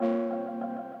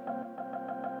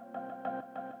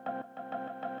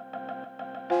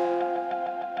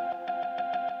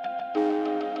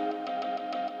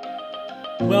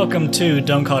Welcome to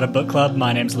Don't Call It a Book Club.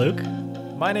 My name's Luke.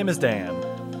 My name is Dan.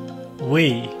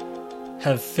 We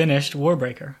have finished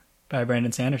Warbreaker by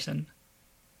Brandon Sanderson.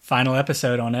 Final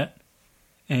episode on it,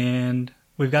 and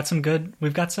we've got some good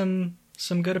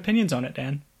opinions on it,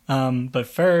 Dan. But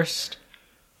first,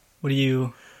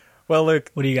 Luke,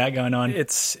 what do you got going on?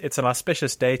 It's an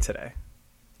auspicious day today.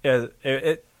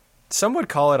 Some would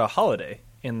call it a holiday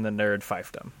in the nerd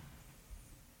fiefdom.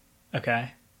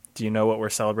 Okay. Do you know what we're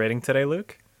celebrating today,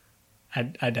 Luke?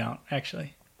 I don't,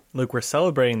 actually. Luke, we're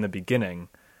celebrating the beginning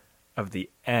of the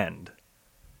end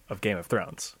of Game of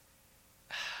Thrones.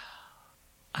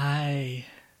 I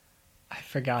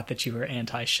forgot that you were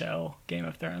anti-show Game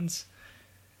of Thrones.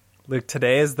 Luke,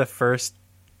 today is the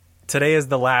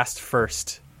last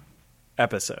first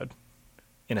episode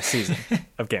in a season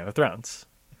of Game of Thrones.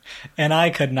 And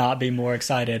I could not be more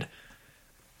excited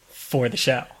for the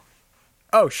show.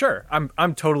 Oh, sure.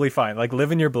 I'm totally fine. Like,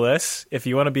 live in your bliss. If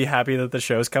you want to be happy that the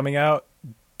show's coming out,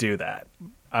 do that.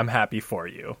 I'm happy for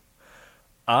you.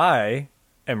 I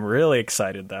am really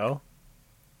excited, though.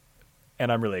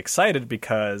 And I'm really excited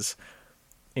because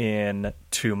in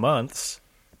 2 months,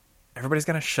 everybody's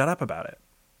going to shut up about it.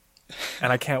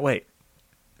 And I can't wait.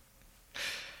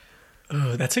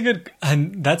 Oh, that's a good...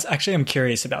 I'm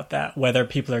curious about that, whether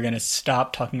people are going to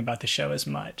stop talking about the show as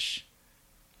much.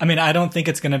 I mean, I don't think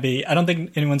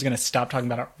anyone's going to stop talking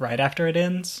about it right after it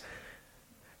ends.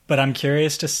 But I'm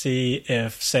curious to see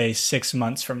if, say, 6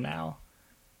 months from now,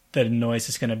 the noise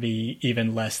is going to be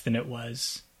even less than it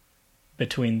was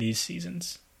between these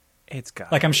seasons.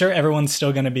 I'm sure everyone's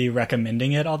still going to be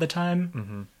recommending it all the time.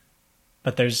 Mm-hmm.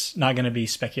 But there's not going to be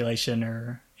speculation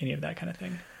or any of that kind of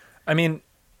thing. I mean,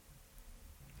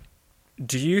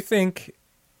 do you think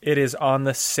it is on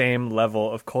the same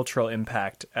level of cultural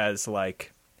impact as,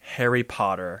 like, Harry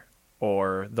Potter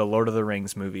or the Lord of the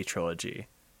Rings movie trilogy?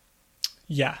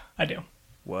 Yeah, I do.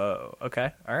 Whoa,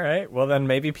 okay. All right. Well, then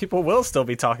maybe people will still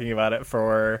be talking about it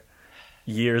for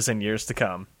years and years to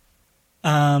come.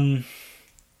 The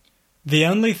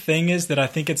only thing is that I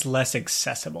think it's less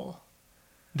accessible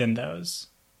than those.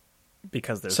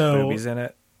 Because there's boobies in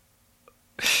it?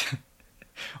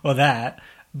 Well, that.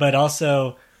 But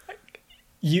also,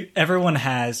 everyone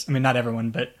has, I mean, not everyone,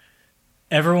 but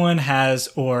everyone has,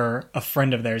 or a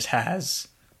friend of theirs has,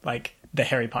 like, the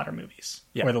Harry Potter movies.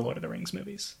 Yeah. Or the Lord of the Rings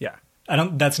movies. Yeah.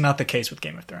 That's not the case with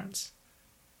Game of Thrones.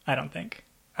 I don't think.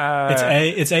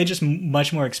 It's just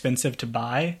much more expensive to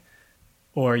buy,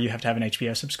 or you have to have an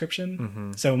HBO subscription.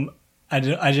 Mm-hmm. So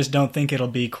I just don't think it'll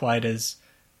be quite as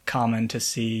common to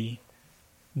see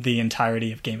the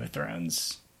entirety of Game of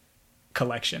Thrones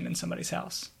collection in somebody's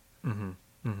house. Mm-hmm.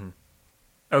 Mm-hmm.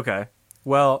 Okay.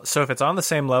 Well, so if it's on the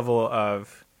same level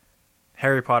of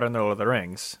Harry Potter and the Lord of the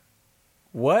Rings,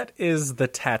 what is the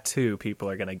tattoo people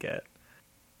are going to get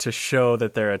to show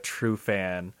that they're a true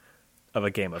fan of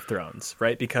a Game of Thrones,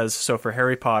 right? Because, so for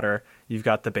Harry Potter, you've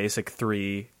got the basic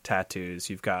 3 tattoos.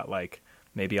 You've got, like,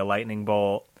 maybe a lightning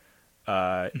bolt.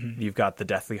 Mm-hmm. You've got the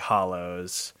Deathly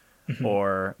Hallows. Mm-hmm.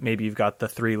 Or maybe you've got the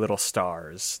 3 little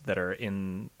stars that are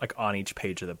in, like, on each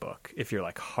page of the book, if you're,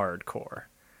 like, hardcore.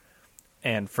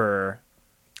 And for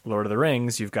Lord of the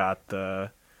Rings, you've got the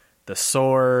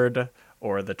sword,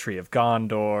 or the Tree of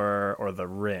Gondor, or the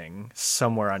ring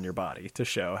somewhere on your body to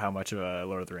show how much of a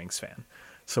Lord of the Rings fan.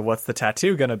 So what's the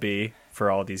tattoo going to be for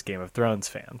all these Game of Thrones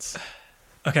fans?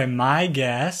 Okay, my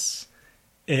guess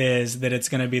is that it's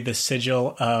going to be the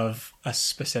sigil of a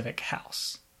specific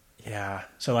house. Yeah.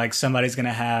 So, like, somebody's going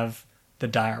to have the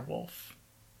direwolf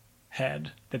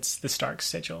head. That's the Stark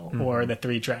sigil, mm-hmm. or the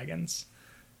 3 dragons.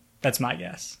 That's my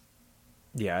guess.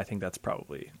 Yeah, I think that's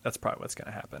probably what's going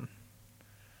to happen.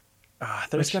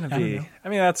 There's going to be... I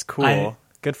mean, that's cool.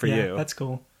 Good for you. That's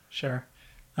cool. Sure.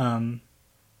 I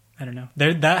don't know.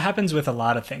 That happens with a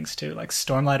lot of things, too. Like,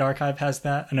 Stormlight Archive has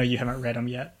that. I know you haven't read them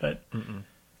yet, but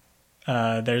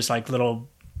there's, like, little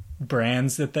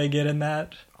brands that they get in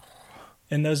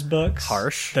those books.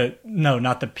 Harsh? No,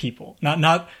 not the people.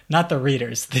 Not the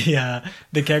readers. The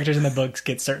characters in the books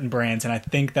get certain brands, and I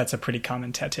think that's a pretty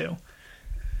common tattoo.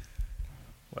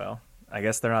 Well, I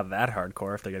guess they're not that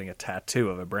hardcore if they're getting a tattoo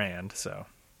of a brand, so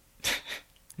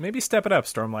maybe step it up,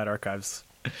 Stormlight Archives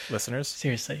listeners.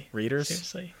 Seriously. Readers.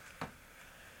 Seriously.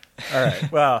 All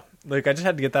right. Well, Luke, I just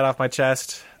had to get that off my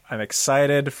chest. I'm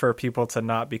excited for people to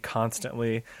not be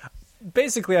constantly...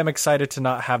 Basically, I'm excited to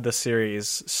not have the series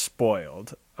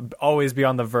spoiled. Always be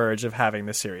on the verge of having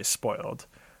the series spoiled.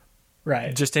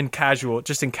 Right. Just in casual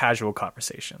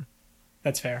conversation.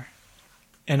 That's fair.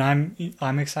 And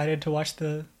I'm excited to watch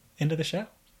the end of the show.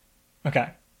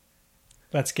 Okay.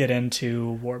 Let's get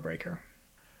into Warbreaker.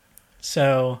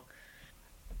 So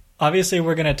obviously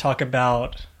we're going to talk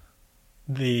about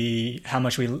the how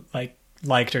much we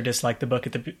liked or disliked the book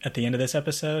at the end of this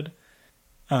episode.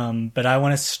 But I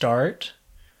want to start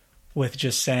with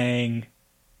just saying,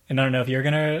 and I don't know if you're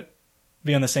going to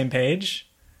be on the same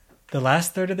page, the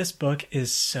last third of this book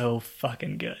is so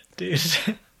fucking good, dude.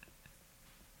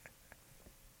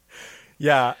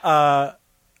 Yeah,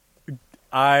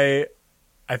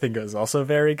 I think it was also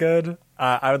very good.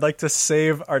 I would like to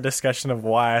save our discussion of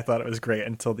why I thought it was great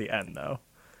until the end, though.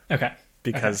 Okay.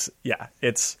 Because, yeah,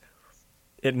 it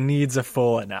needs a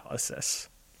full analysis.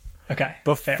 Okay.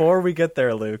 Before we get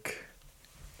there, Luke,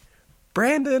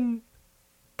 Brandon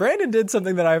did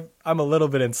something that I'm a little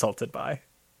bit insulted by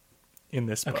in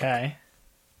this book. Okay.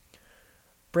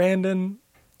 Brandon,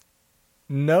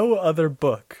 no other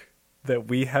book that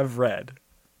we have read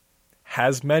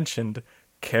has mentioned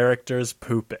characters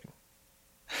pooping.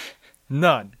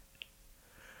 None.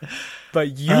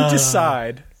 But you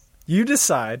decide,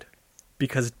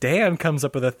 because Dan comes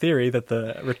up with a theory that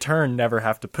the Return never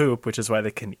have to poop, which is why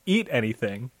they can eat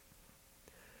anything,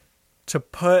 to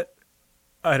put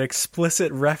an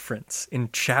explicit reference in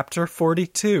chapter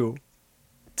 42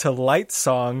 to Light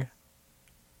Song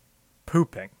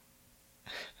pooping.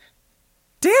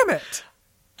 Damn it!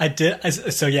 I did.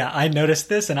 So yeah, I noticed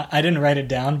this, and I didn't write it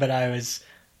down, but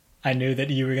I knew that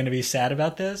you were going to be sad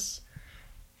about this.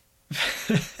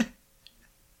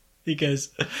 Because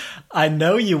I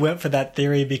know you went for that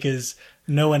theory because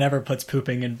no one ever puts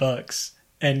pooping in books,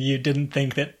 and you didn't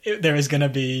think that there was going to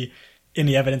be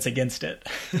any evidence against it.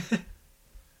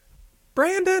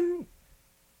 Brandon!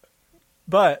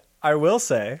 But I will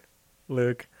say,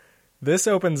 Luke, this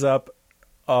opens up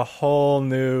a whole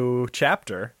new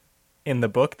chapter in the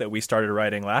book that we started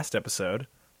writing last episode,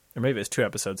 or maybe it was 2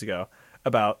 episodes ago,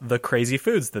 about the crazy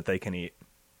foods that they can eat.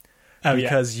 Oh,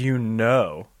 because you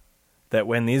know that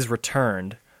when these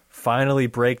returned finally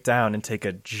break down and take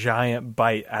a giant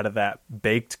bite out of that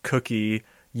baked cookie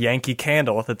Yankee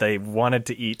Candle that they wanted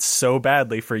to eat so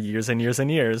badly for years and years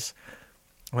and years,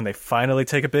 when they finally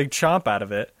take a big chomp out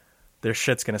of it, their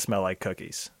shit's going to smell like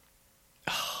cookies.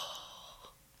 Oh,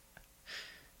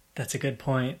 that's a good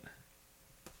point.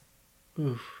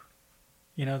 Oof.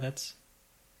 You know, that's...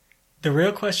 The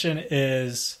real question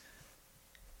is...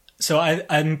 So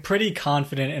I'm pretty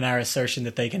confident in our assertion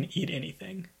that they can eat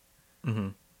anything. Mm-hmm.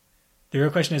 The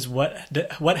real question is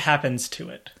what happens to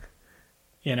it?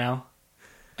 You know?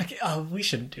 Okay, we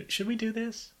shouldn't do... Should we do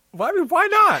this? Why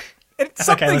not?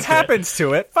 Something happens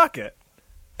to it. Fuck it.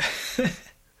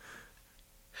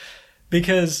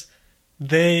 Because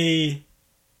they...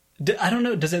 I don't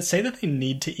know. Does it say that they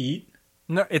need to eat?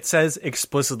 No, it says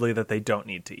explicitly that they don't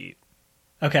need to eat.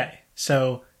 Okay,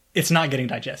 so it's not getting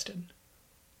digested.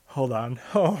 Hold on.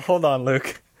 Oh, hold on,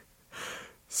 Luke.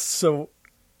 So,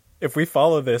 if we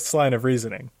follow this line of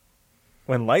reasoning,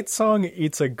 when Light Song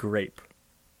eats a grape,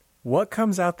 what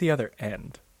comes out the other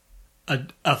end?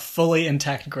 A fully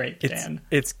intact grape, Dan.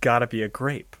 It's gotta be a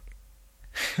grape.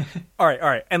 All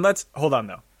right. And let's... Hold on,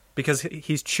 though. Because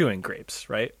he's chewing grapes,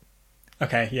 right?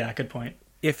 Okay, yeah, good point.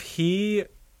 If he,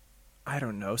 I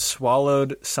don't know,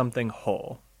 swallowed something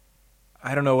whole,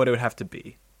 I don't know what it would have to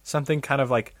be. Something kind of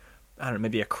like... I don't know,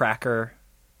 maybe a cracker.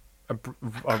 A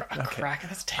cracker?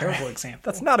 That's a terrible example.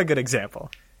 That's not a good example.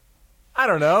 I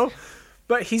don't know.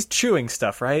 But he's chewing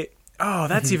stuff, right? Oh,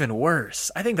 that's even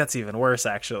worse. I think that's even worse,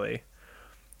 actually.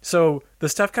 So the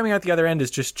stuff coming out the other end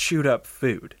is just chewed up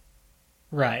food.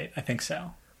 Right, I think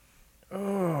so.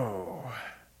 Oh.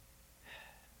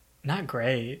 Not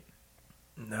great.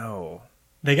 No.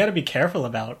 They got to be careful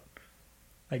about,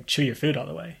 chew your food all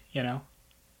the way, you know?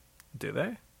 Do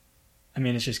they? I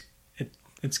mean, it's just...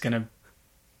 It's gonna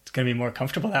be more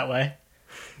comfortable that way.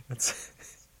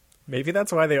 Maybe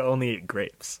that's why they only eat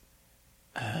grapes.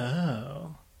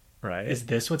 Oh. Right? Is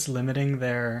this what's limiting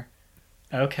their...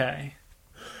 Okay.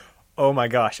 Oh my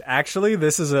gosh. Actually,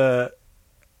 this is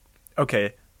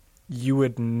Okay, you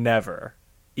would never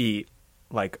eat,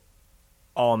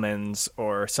 almonds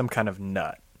or some kind of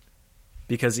nut.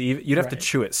 Because you'd have to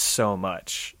chew it so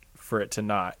much for it to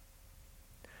not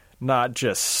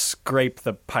just scrape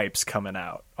the pipes coming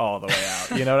out all the way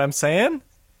out. You know what I'm saying?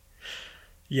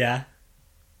 Yeah.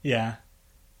 Yeah.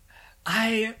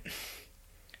 I've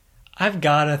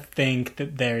got to think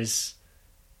that there's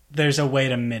a way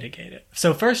to mitigate it.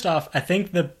 So first off, I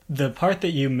think the part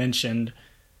that you mentioned,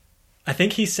 I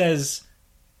think he says,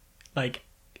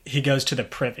 he goes to the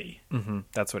privy. Mm-hmm.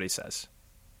 That's what he says.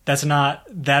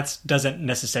 That doesn't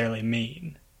necessarily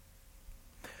mean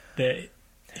that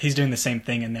he's doing the same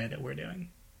thing in there that we're doing.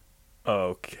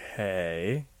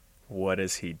 Okay. What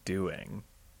is he doing?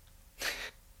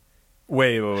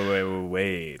 Wait.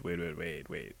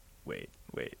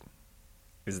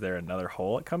 Is there another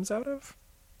hole it comes out of?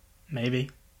 Maybe.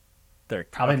 There,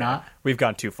 Probably not. We've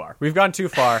gone too far.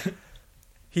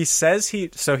 He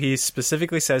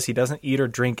specifically says he doesn't eat or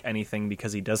drink anything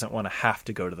because he doesn't want to have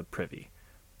to go to the privy.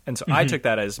 And so I took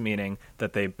that as meaning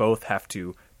that they both have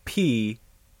to pee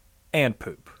and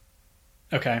poop.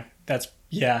 Okay.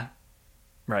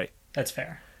 Right. That's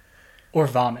fair. Or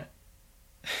vomit.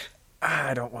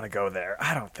 I don't want to go there.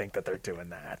 I don't think that they're doing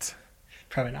that.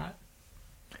 Probably not.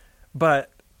 But,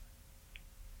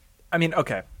 I mean,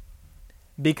 okay.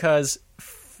 Because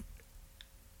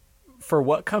for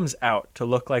what comes out to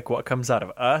look like what comes out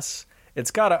of us,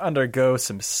 it's got to undergo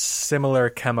some similar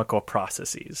chemical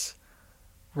processes.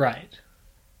 Right.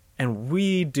 And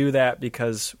we do that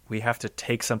because we have to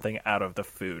take something out of the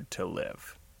food to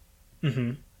live.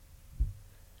 Mm-hmm.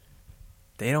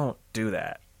 They don't do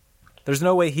that. There's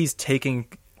no way he's taking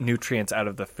nutrients out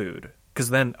of the food. Because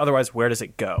then, otherwise, where does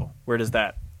it go? Where does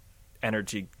that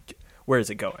energy, where is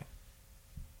it going?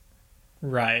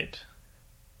 Right.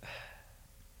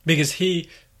 Because he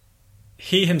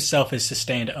himself is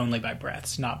sustained only by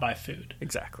breaths, not by food.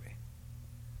 Exactly.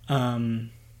 I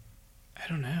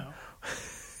don't know.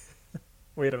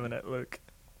 Wait a minute, Luke.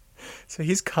 So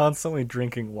he's constantly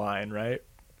drinking wine, right?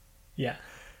 Yeah.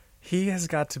 He has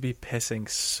got to be pissing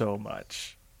so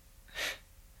much.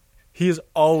 He is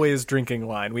always drinking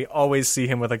wine. We always see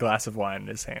him with a glass of wine in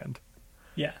his hand.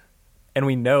 Yeah. And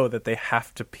we know that they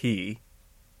have to pee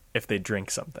if they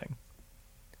drink something.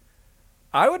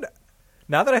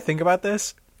 Now that I think about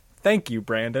this, thank you,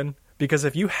 Brandon. Because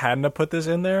if you hadn't have put this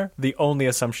in there, the only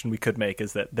assumption we could make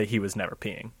is that he was never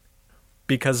peeing.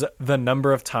 Because the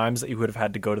number of times that you would have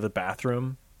had to go to the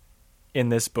bathroom in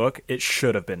this book, it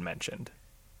should have been mentioned.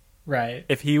 Right.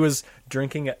 If he was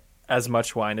drinking as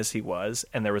much wine as he was,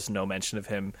 and there was no mention of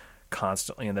him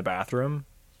constantly in the bathroom,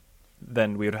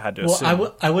 then we would have had to assume.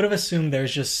 Well, I would have assumed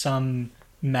there's just some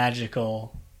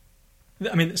magical...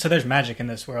 I mean, so there's magic in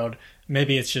this world.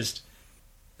 Maybe it's just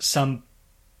some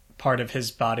part of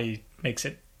his body makes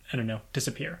it, I don't know,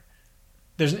 disappear.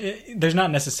 There's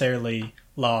not necessarily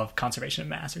law of conservation of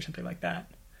mass or something like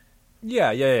that.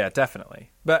 Yeah, definitely.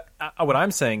 But what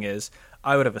I'm saying is,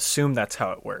 I would have assumed that's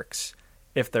how it works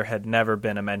if there had never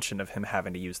been a mention of him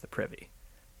having to use the privy.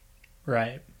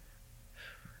 Right.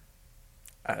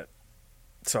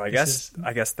 So I guess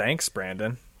thanks,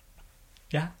 Brandon.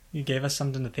 Yeah, you gave us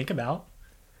something to think about.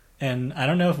 And I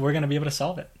don't know if we're going to be able to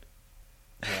solve it.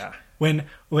 Yeah. When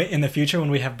in the future, when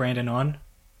we have Brandon on,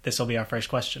 this will be our first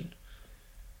question.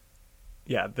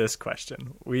 Yeah, this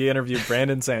question. We interviewed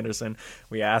Brandon Sanderson.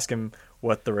 We asked him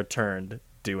what the returned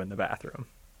do in the bathroom.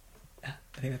 Yeah,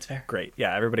 I think that's fair. Great.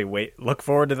 Yeah, everybody look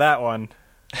forward to that one.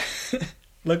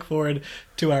 Look forward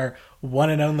to our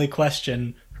one and only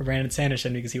question for Brandon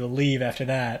Sanderson, because he will leave after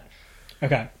that.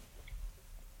 Okay.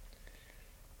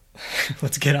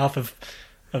 Let's get off of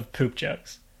poop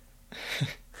jokes.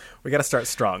 We got to start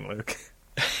strong, Luke.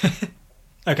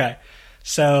 Okay.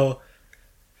 So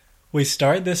we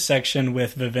start this section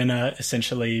with Vivenna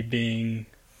essentially being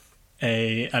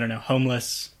a, I don't know,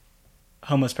 homeless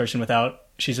person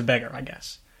she's a beggar, I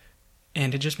guess.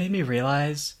 And it just made me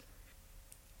realize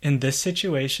in this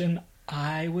situation,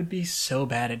 I would be so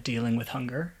bad at dealing with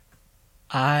hunger.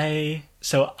 I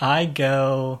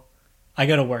go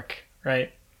to work,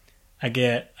 right? I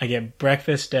get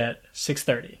breakfast at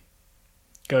 6:30.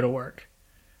 Go to work.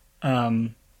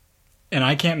 And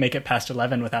I can't make it past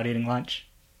 11 without eating lunch.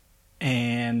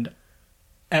 And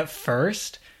at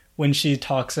first, when she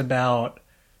talks about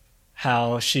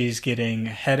how she's getting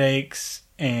headaches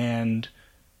and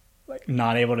like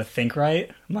not able to think right,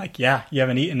 I'm like, yeah, you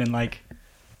haven't eaten in like,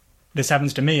 this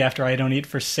happens to me after I don't eat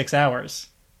for 6 hours.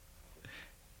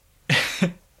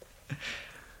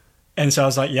 And so I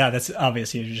was like, yeah, that's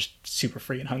obvious. You're just super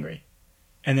freaking hungry.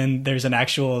 And then there's an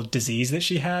actual disease that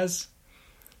she has.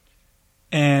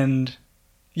 And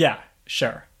yeah,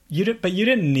 sure. But you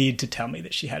didn't need to tell me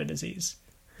that she had a disease.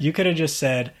 You could have just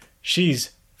said,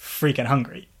 she's freaking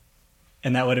hungry.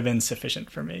 And that would have been sufficient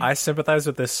for me. I sympathize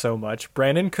with this so much.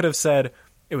 Brandon could have said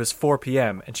it was 4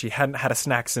 p.m. and she hadn't had a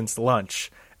snack since lunch.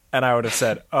 And I would have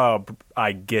said, oh,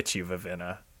 I get you,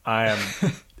 Vivenna.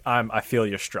 I feel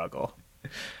your struggle.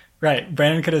 Right.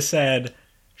 Brandon could have said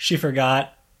she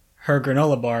forgot her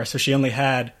granola bar, so she only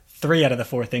had 3 out of the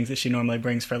 4 things that she normally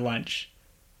brings for lunch.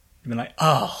 I'd been like,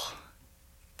 oh,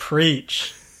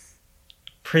 preach.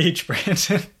 Preach,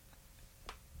 Brandon.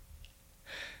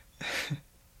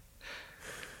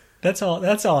 That's all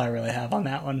I really have on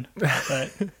that one.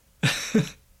 But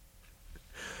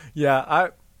yeah,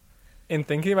 in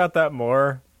thinking about that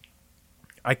more,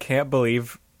 I can't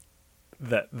believe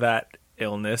that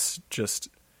illness just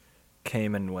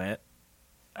came and went.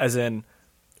 As in,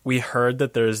 we heard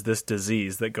that there's this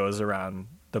disease that goes around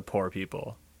the poor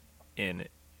people in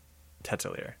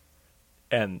Tetelier.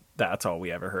 And that's all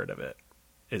we ever heard of it.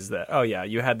 Is that, oh yeah,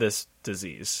 you had this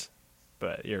disease,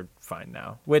 but you're fine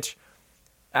now. Which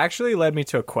actually led me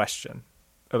to a question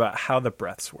about how the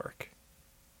breaths work.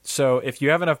 So if you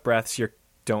have enough breaths, you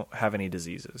don't have any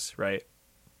diseases, right?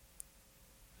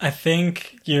 I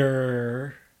think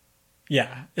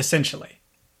yeah, essentially.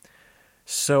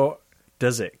 So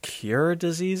does it cure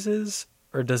diseases,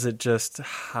 or does it just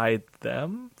hide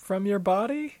them from your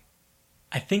body?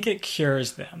 I think it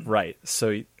cures them. Right.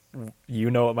 So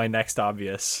you know what my next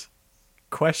obvious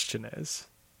question is.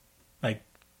 Like,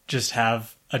 just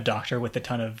have a doctor with a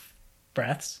ton of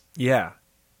breaths? Yeah.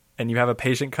 And you have a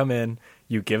patient come in,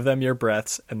 you give them your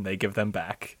breaths, and they give them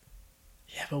back.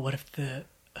 Yeah, but what if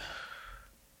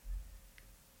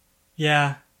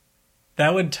Yeah,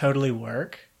 that would totally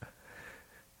work.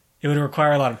 It would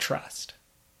require a lot of trust.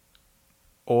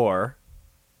 Or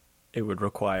it would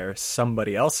require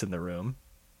somebody else in the room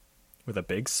with a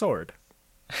big sword.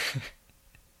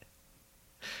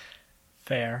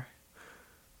 Fair.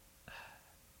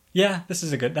 Yeah, that's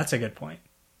a good point.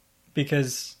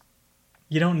 Because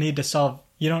you don't need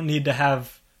to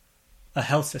have a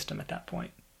health system at that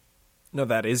point. No,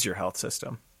 that is your health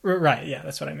system. Right, yeah,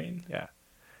 that's what I mean. Yeah.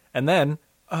 And then,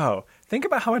 think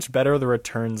about how much better the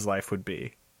returns life would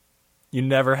be. You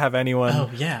never have anyone. Oh,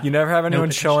 yeah. You never have anyone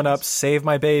No showing up. petitions. Save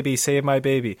my baby. Save my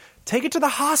baby. Take it to the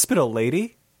hospital,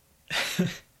 lady.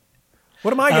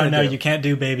 What am I Oh, going to no, do? you can't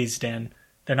do babies, Dan.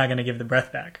 They're not going to give the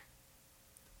breath back.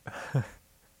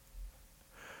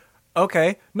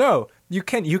 Okay, no, you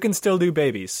can. You can still do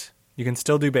babies. You can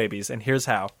still do babies, and here's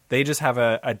how. They just have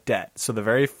a debt. So the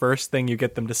very first thing you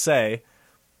get them to say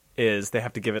is they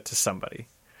have to give it to somebody.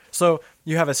 So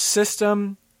you have a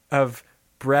system of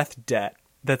breath debt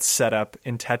that's set up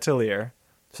in Tetelier.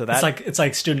 So that It's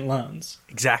like student loans.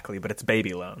 exactly, but it's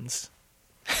baby loans.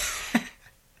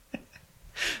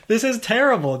 This is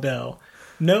terrible, though.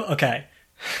 No, okay.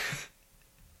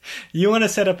 You want to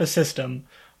set up a system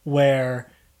where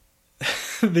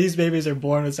these babies are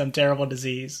born with some terrible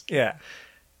disease Yeah.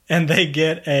 and they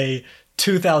get a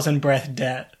 2,000 breath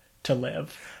debt to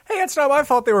live. Hey, it's not my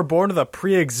fault they were born with a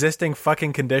pre-existing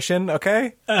fucking condition,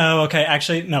 okay? Oh, okay.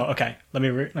 Actually, no. Okay. Let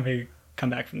me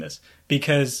come back from this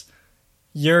because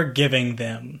you're giving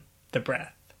them the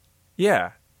breath.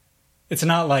 Yeah. It's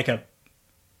not like a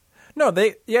No,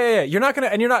 yeah. You're not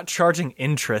you're not charging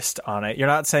interest on it. You're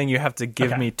not saying you have to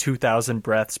give Okay. me 2,000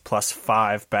 breaths plus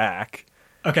 5 back.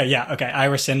 okay. Yeah. Okay. I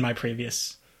rescind my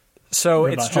previous. So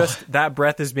it's Rebuttal. just that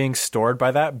breath is being stored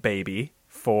by that baby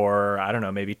for, I don't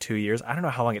know, maybe 2 years. I don't know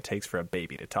how long it takes for a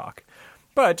baby to talk.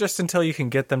 But just until you can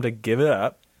get them to give it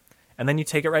up, and then you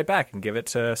take it right back and give it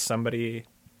to somebody.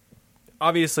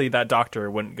 Obviously, that doctor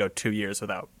wouldn't go 2 years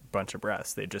without a bunch of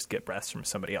breaths. They'd just get breaths from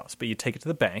somebody else. But you take it to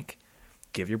the bank,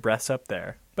 give your breaths up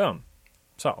there. Boom.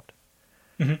 Solved.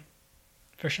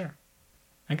 For sure.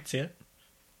 I can see it.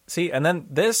 See, and then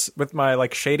this, with my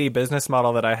like shady business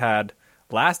model that I had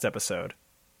last episode,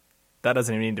 that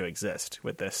doesn't even need to exist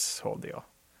with this whole deal.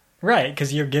 Right.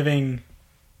 Because you're giving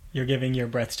your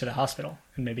breaths to the hospital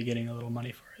and maybe getting a little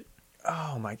money for it.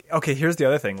 Oh my. Okay, here's the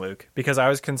other thing, Luke. Because I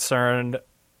was concerned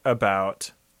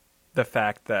about the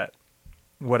fact that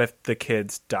what if the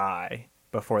kids die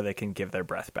before they can give their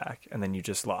breath back, and then you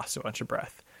just lost a bunch of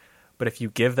breath. But if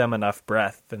you give them enough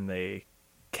breath, then they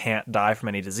can't die from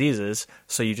any diseases,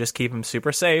 so you just keep them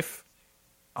super safe.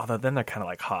 Although then they're kind of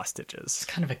like hostages. It's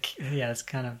kind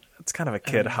of it's kind of a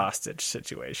kid hostage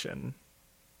situation.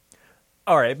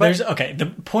 All right, but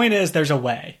the point is there's a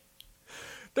way.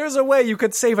 there's a way you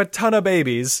could save a ton of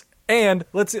babies, and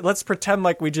let's pretend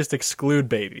like we just exclude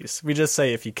babies. We just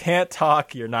say if you can't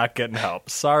talk, you're not getting help.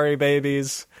 Sorry,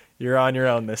 babies, you're on your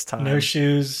own this time. No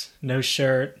shoes, no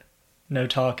shirt, no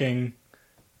talking,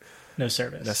 no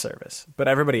service. No service. But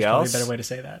everybody There's probably else, a better way to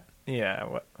say that. yeah,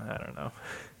 I don't know.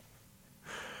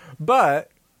 But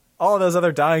all those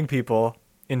other dying people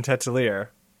in Tetelier,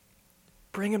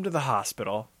 bring them to the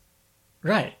hospital.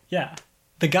 Right, yeah.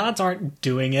 The gods aren't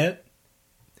doing it.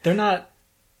 They're not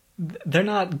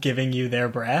giving you their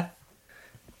breath.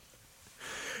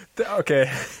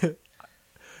 Okay.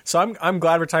 So I'm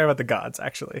glad we're talking about the gods,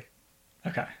 actually.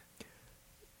 Okay.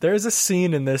 There's a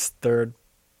scene in this third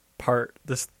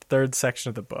section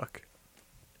of the book,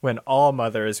 when All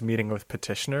Mother is meeting with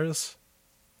petitioners,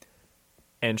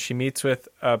 and she meets with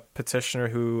a petitioner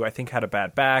who I think had a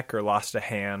bad back or lost a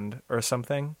hand or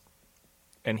something,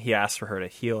 and he asks for her to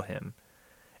heal him.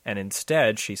 And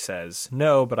instead she says,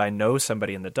 no, but I know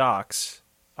somebody in the docks.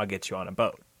 I'll get you on a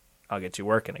boat. I'll get you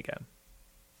working again.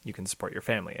 You can support your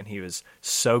family. And he was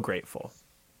so grateful.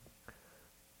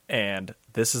 And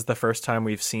this is the first time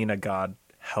we've seen a god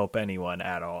help anyone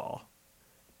at all.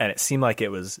 And it seemed like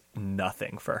it was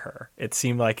nothing for her. It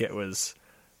seemed like it was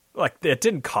like it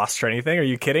didn't cost her anything. Are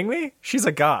you kidding me? She's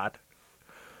a god.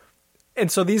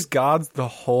 And so these gods the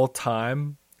whole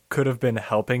time could have been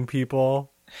helping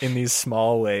people in these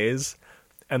small ways,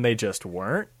 and they just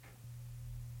weren't.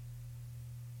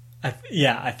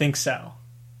 I think so.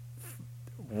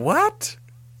 What?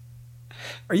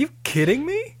 Are you kidding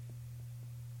me?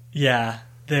 Yeah,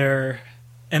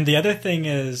 and the other thing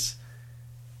is,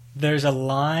 there's a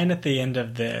line at the end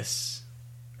of this,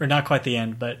 or not quite the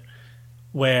end, but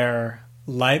where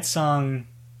Lightsong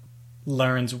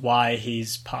learns why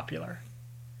he's popular.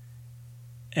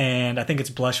 And I think it's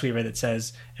Blushweaver that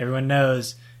says, everyone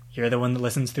knows you're the one that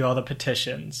listens through all the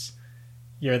petitions.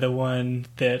 You're the one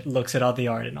that looks at all the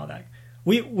art and all that.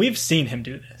 We've seen him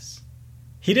do this.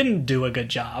 He didn't do a good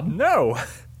job. No.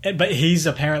 But he's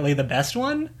apparently the best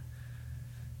one?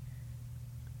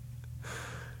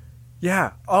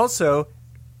 Yeah. Also,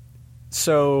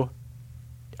 so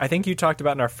I think you talked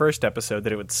about in our first episode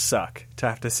that it would suck to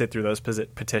have to sit through those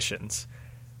petitions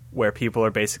where people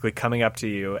are basically coming up to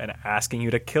you and asking you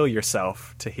to kill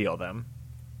yourself to heal them.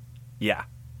 Yeah,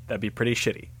 that'd be pretty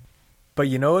shitty. But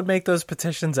you know what would make those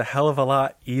petitions a hell of a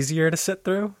lot easier to sit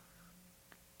through?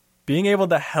 Being able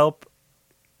to help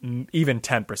even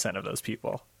 10% of those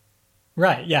people.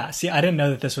 Right, yeah. See, I didn't know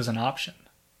that this was an option.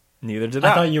 Neither did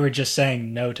I. I thought you were just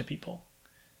saying no to people.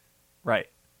 Right.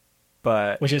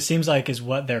 But which it seems like is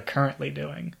what they're currently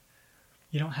doing.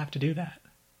 You don't have to do that.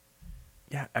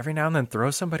 Yeah, every now and then throw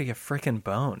somebody a frickin'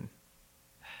 bone.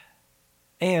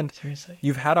 And seriously,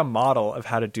 you've had a model of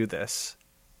how to do this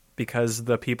because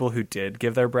the people who did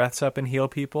give their breaths up and heal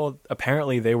people,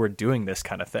 apparently they were doing this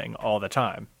kind of thing all the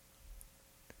time.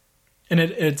 And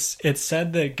it's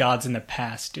said that gods in the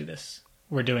past do this.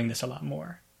 We're doing this a lot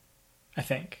more, I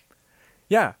think.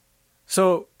 Yeah.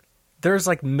 So there's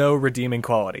like no redeeming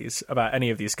qualities about any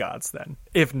of these gods then.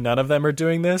 If none of them are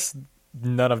doing this,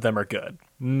 none of them are good.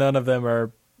 None of them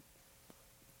are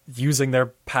using their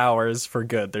powers for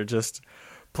good. They're just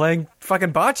playing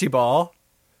fucking bocce ball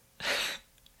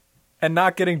and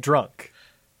not getting drunk.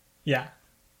 Yeah.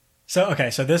 So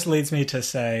this leads me to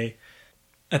say,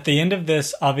 at the end of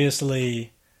this,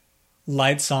 obviously,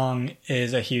 Lightsong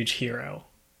is a huge hero.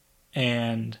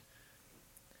 And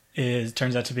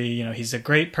turns out to be, he's a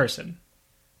great person.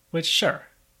 Which, sure,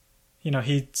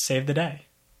 he saved the day.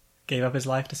 Gave up his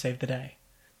life to save the day.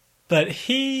 But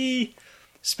he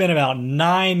spent about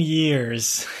 9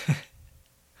 years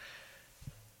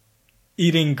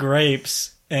eating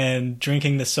grapes and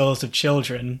drinking the souls of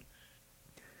children.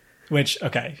 Which,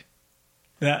 okay,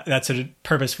 that's a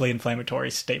purposefully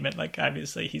inflammatory statement. Like,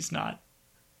 obviously, he's not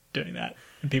doing that.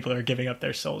 And people are giving up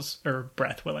their souls or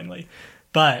breath willingly.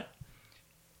 But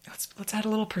let's add a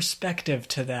little perspective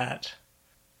to that.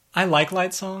 I like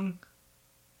Lightsong,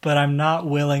 but I'm not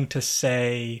willing to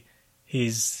say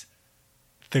he's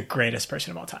the greatest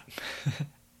person of all time.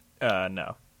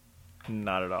 No,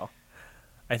 not at all.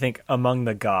 I think among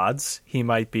the gods, he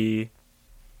might be,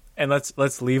 and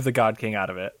let's leave the God King out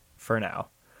of it for now.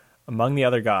 Among the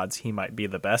other gods, he might be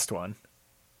the best one,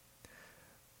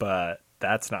 but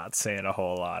that's not saying a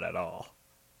whole lot at all.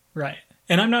 Right.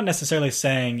 And I'm not necessarily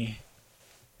saying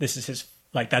this is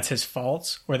that's his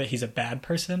fault or that he's a bad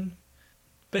person,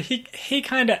 but he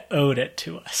kind of owed it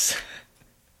to us.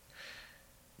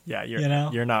 Yeah,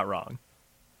 you're not wrong.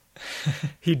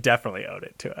 He definitely owed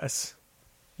it to us.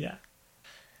 Yeah.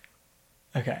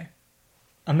 Okay.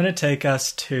 I'm going to take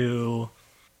us to...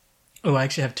 Oh, I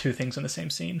actually have two things in the same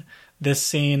scene. This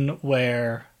scene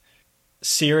where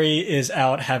Ciri is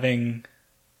out having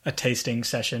a tasting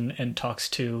session and talks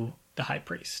to the high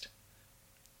priest.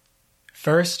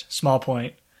 First, small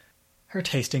point. Her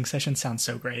tasting session sounds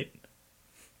so great.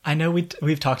 I know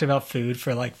we've talked about food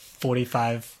for like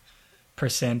 45%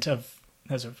 of...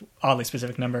 That's an oddly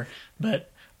specific number,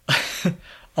 but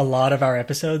a lot of our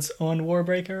episodes on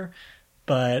Warbreaker.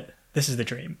 But this is the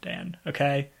dream, Dan,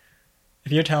 okay?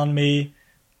 If you're telling me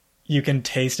you can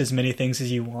taste as many things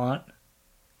as you want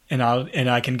and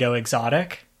I can go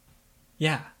exotic,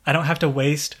 yeah, I don't have to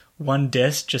waste one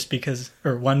dish just because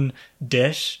I want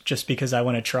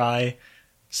to try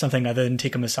something other than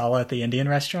tikka masala at the Indian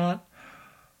restaurant.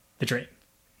 The dream.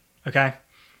 Okay?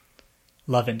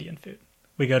 Love Indian food.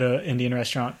 We go to an Indian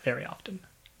restaurant very often.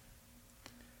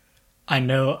 I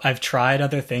know I've tried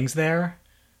other things there,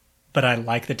 but I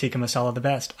like the tikka masala the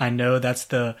best. I know that's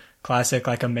the classic,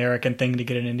 like, American thing to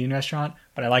get at an Indian restaurant,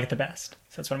 but I like it the best.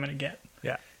 So that's what I'm going to get.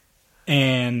 Yeah.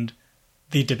 And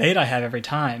the debate I have every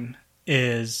time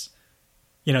is,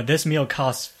 this meal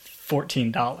costs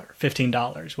 $14,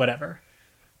 $15, whatever.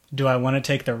 Do I want to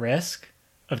take the risk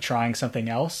of trying something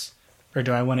else? Or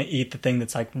do I want to eat the thing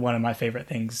that's like one of my favorite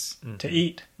things to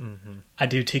eat? Mm-hmm. I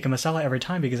do tikka masala every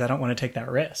time because I don't want to take that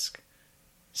risk.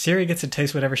 Siri gets to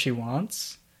taste whatever she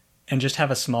wants and just have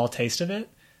a small taste of it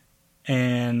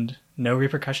and no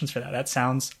repercussions for that. That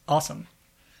sounds awesome.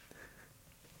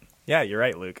 Yeah, you're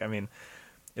right, Luke. I mean,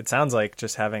 it sounds like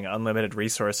just having unlimited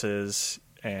resources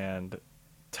and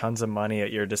tons of money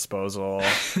at your disposal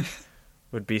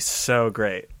would be so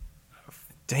great.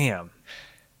 Damn.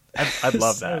 I'd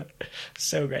love that.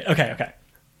 So great. Okay.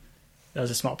 That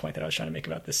was a small point that I was trying to make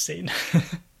about this scene.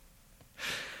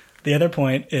 The other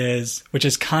point is, which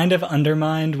is kind of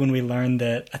undermined when we learn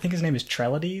that, I think his name is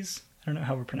Trelades. I don't know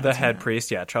how we're pronouncing the head that.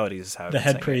 priest. Yeah, Trelades is how the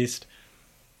head priest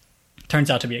turns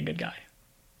out to be a good guy.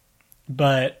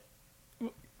 But,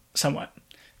 somewhat.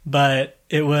 But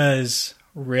it was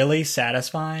really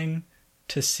satisfying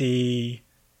to see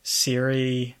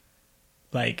Siri,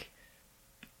 like,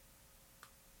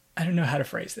 I don't know how to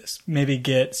phrase this. Maybe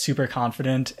get super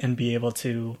confident and be able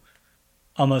to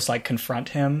almost like confront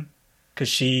him, because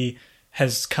she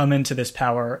has come into this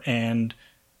power and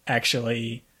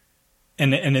actually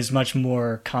and is much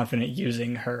more confident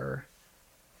using her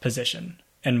position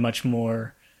and much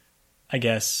more, I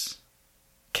guess,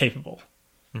 capable.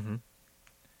 Mm-hmm.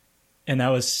 And that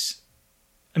was,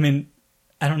 I mean,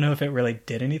 I don't know if it really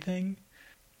did anything,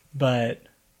 but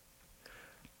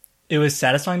it was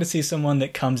satisfying to see someone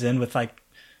that comes in with like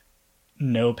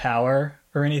no power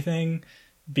or anything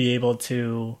be able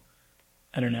to,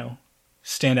 I don't know,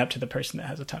 stand up to the person that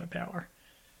has a ton of power.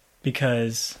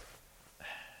 Because,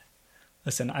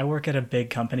 listen, I work at a big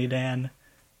company, Dan,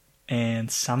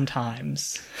 and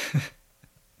sometimes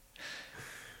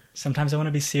I want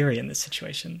to be Siri in this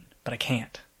situation, but I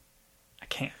can't.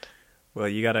 Well,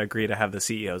 you got to agree to have the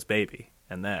CEO's baby,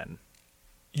 and then...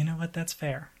 You know what? That's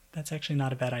fair. That's actually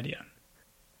not a bad idea.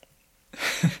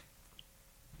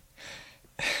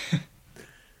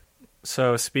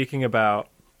 So, speaking about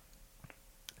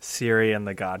Siri and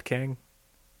the God King,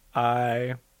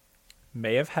 I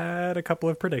may have had a couple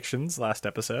of predictions last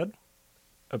episode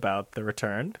about the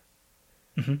Returned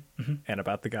and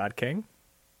about the God King.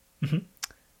 Mm-hmm.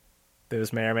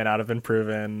 Those may or may not have been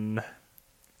proven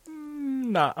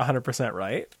not 100%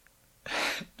 right.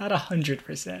 Not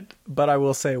 100%. But I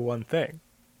will say one thing.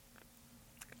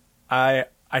 I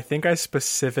think I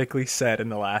specifically said in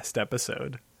the last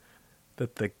episode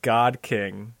that the God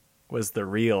King was the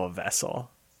real vessel.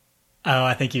 Oh,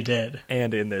 I think you did.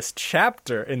 And in these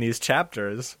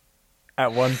chapters,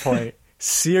 at one point,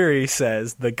 Siri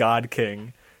says the God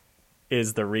King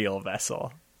is the real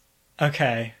vessel.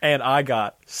 Okay. And I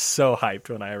got so hyped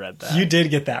when I read that. You did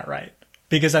get that right.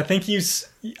 Because I think you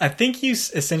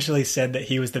essentially said that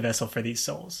he was the vessel for these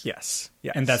souls. Yes.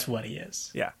 And that's what he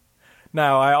is. Yeah.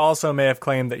 Now, I also may have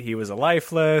claimed that he was a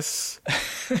lifeless,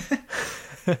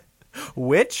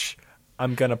 which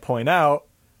I'm going to point out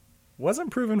wasn't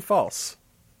proven false.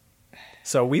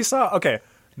 So we saw,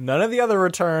 none of the other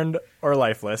returned or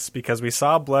lifeless, because we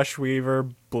saw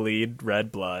Blushweaver bleed red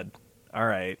blood. All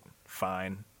right,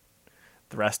 fine.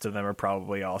 The rest of them are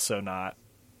probably also not.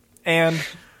 And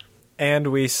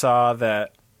we saw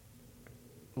that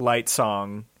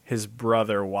Lightsong, his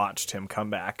brother, watched him come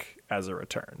back as a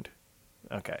returned.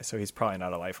 Okay, so he's probably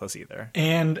not a lifeless either.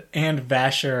 And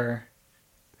Vasher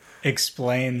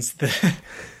explains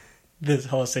this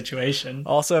whole situation.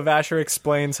 Also, Vasher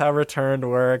explains how returned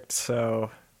worked,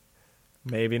 so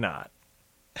maybe not.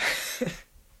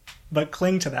 But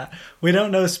cling to that. We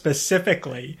don't know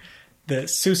specifically that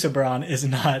Susebron is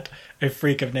not a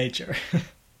freak of nature.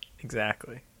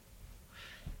 Exactly.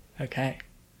 Okay.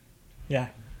 Yeah.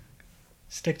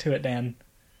 Stick to it, Dan.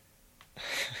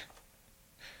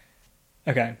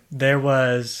 Okay. There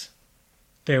was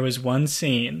one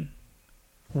scene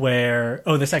where...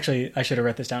 Oh, this actually... I should have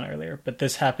wrote this down earlier. But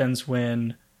this happens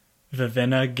when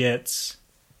Vivenna gets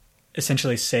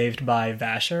essentially saved by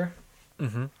Vasher.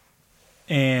 Mm-hmm.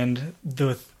 And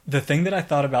the thing that I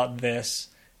thought about this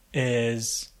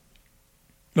is...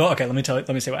 Well, okay, let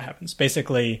me say what happens.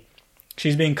 Basically,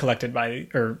 she's being collected by...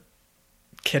 Or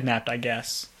kidnapped, I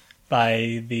guess,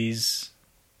 by these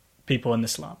people in the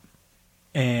slum.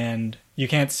 And you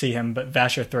can't see him, but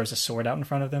Vasher throws a sword out in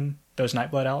front of them, throws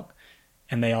Nightblood out,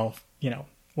 and they all,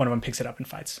 one of them picks it up and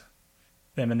fights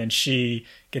them, and then she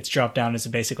gets dropped down as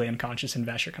basically unconscious, and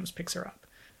Vasher comes picks her up.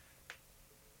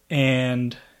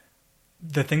 And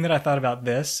the thing that I thought about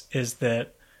this is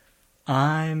that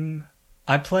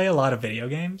I play a lot of video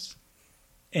games,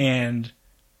 and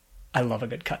I love a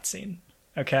good cutscene.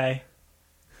 Okay?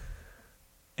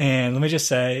 And let me just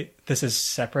say, this is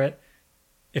separate.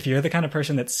 If you're the kind of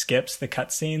person that skips the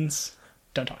cutscenes,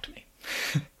 don't talk to me.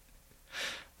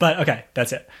 But okay,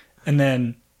 that's it. And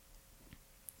then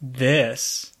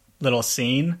this little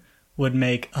scene would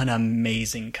make an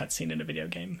amazing cutscene in a video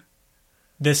game.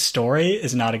 This story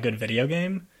is not a good video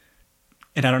game,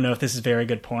 and I don't know if this is a very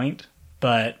good point,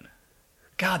 but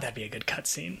God, that'd be a good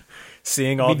cutscene.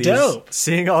 Seeing all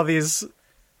these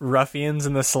ruffians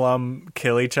in the slum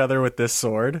kill each other with this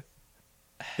sword.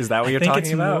 Is that what you're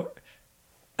talking about?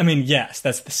 I mean, yes,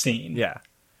 that's the scene. Yeah.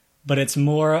 But it's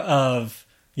more of,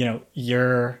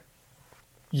 your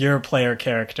player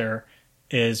character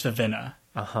is Vivenna.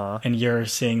 Uh-huh. And you're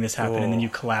seeing this happen, and then you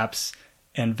collapse,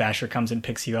 and Vasher comes and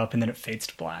picks you up, and then it fades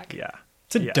to black. Yeah.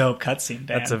 It's a dope cutscene,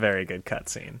 Dan. That's a very good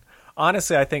cutscene.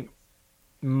 Honestly, I think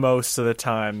most of the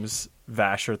times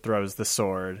Vasher throws the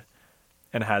sword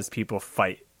and has people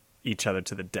fight each other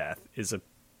to the death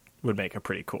would make a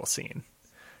pretty cool scene.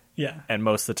 Yeah. And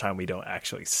most of the time we don't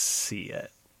actually see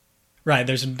it. Right,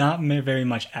 there's not very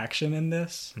much action in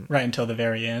this, right until the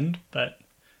very end, but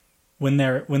when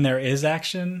there is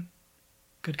action,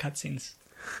 good cutscenes.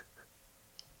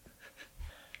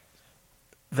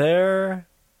 There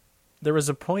was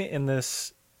a point in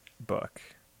this book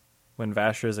when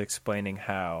Vasher is explaining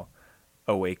how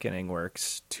awakening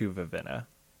works to Vivenna.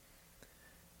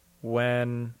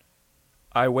 When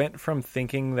I went from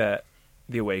thinking that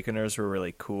the Awakeners were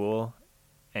really cool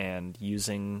and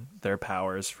using their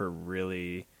powers for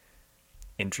really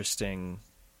interesting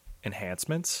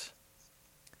enhancements,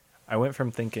 I went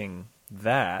from thinking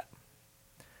that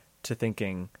to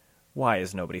thinking, why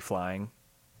is nobody flying?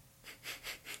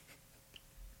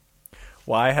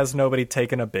 Why has nobody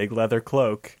taken a big leather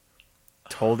cloak,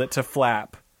 told it to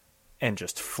flap, and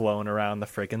just flown around the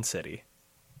friggin' city?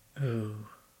 Ooh.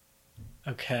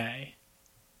 Okay.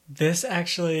 This is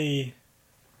actually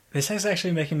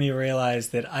making me realize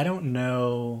that I don't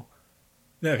know...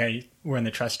 Okay, we're in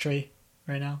the trust tree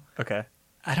right now. Okay.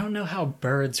 I don't know how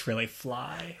birds really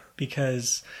fly,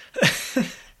 because...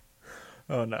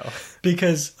 Oh, no.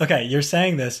 Because, okay, you're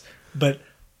saying this, but...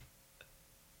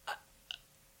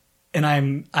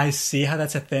 And I see how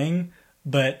that's a thing,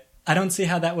 but I don't see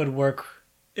how that would work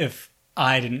if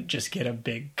I didn't just get a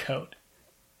big coat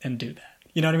and do that.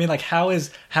 You know what I mean? Like, how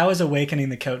is awakening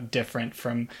the coat different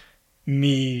from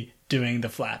me doing the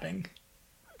flapping?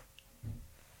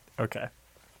 Okay.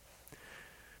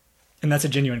 And that's a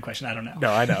genuine question. I don't know. No,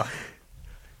 I know.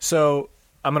 So,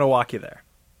 I'm going to walk you there.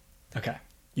 Okay.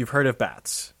 You've heard of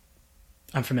bats.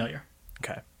 I'm familiar.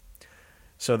 Okay.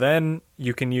 So then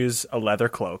you can use a leather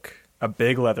cloak, a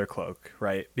big leather cloak,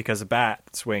 right? Because a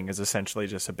bat's wing is essentially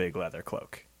just a big leather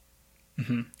cloak.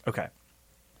 Mm-hmm. Okay.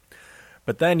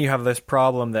 But then you have this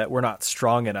problem that we're not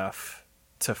strong enough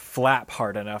to flap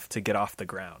hard enough to get off the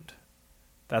ground.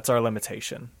 That's our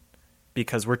limitation.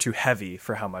 Because we're too heavy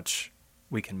for how much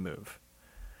we can move.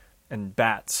 And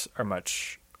bats are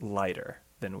much lighter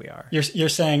than we are. You're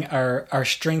saying our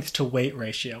strength to weight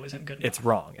ratio isn't good enough. It's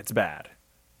wrong. It's bad.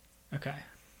 Okay.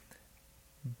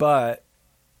 But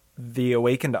the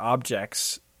awakened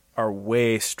objects are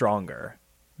way stronger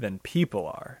than people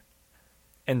are.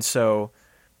 And so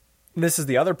this is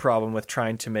the other problem with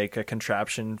trying to make a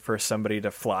contraption for somebody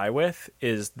to fly with,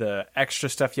 is the extra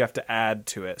stuff you have to add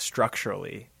to it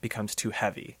structurally becomes too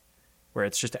heavy, where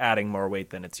it's just adding more weight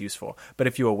than it's useful. But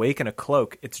if you awaken a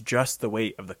cloak, it's just the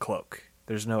weight of the cloak.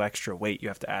 There's no extra weight you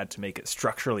have to add to make it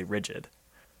structurally rigid.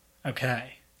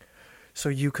 Okay. So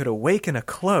you could awaken a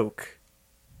cloak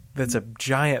that's a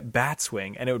giant bat's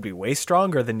wing, and it would be way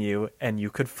stronger than you, and you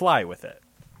could fly with it.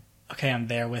 Okay, I'm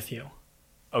there with you.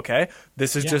 Okay?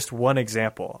 This is just one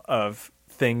example of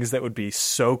things that would be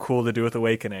so cool to do with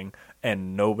awakening,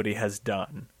 and nobody has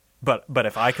done. But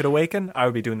if I could awaken, I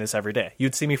would be doing this every day.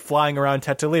 You'd see me flying around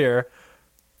Tetalier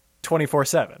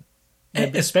 24/7.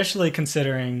 Especially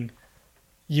considering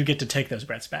you get to take those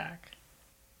breaths back.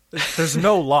 There's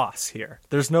no loss here.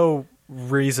 There's no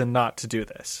reason not to do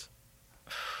this.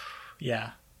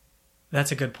 Yeah,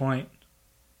 that's a good point.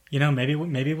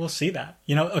 Maybe we'll see that.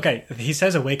 Okay, he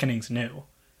says awakening's new,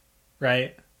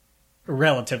 right?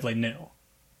 Relatively new.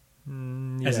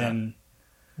 Yeah. As in,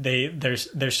 there's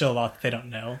still a lot that they don't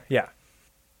know. Yeah.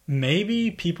 Maybe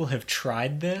people have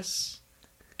tried this,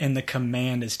 and the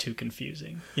command is too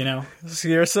confusing. So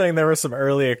you're saying there were some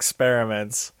early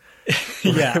experiments,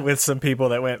 yeah, with some people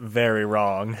that went very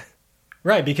wrong,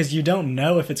 right? Because you don't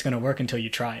know if it's going to work until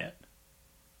you try it.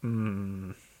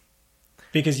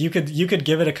 because you could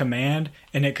give it a command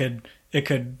and it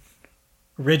could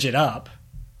ridge it up,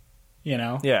 you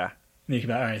know? Yeah. And you could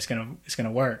be like, all right, it's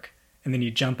gonna work. And then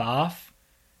you jump off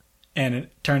and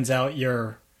it turns out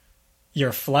your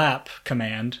flap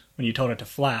command, when you told it to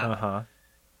flap,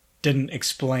 didn't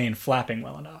explain flapping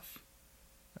well enough.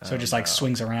 So it just like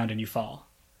swings around and you fall.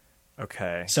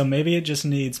 Okay. So maybe it just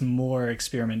needs more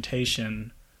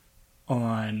experimentation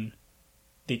on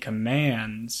the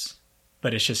commands,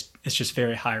 but it's just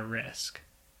very high risk.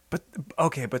 But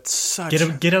okay, but such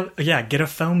get a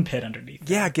foam pit underneath.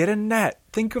 Yeah, get a net.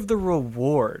 Think of the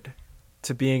reward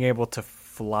to being able to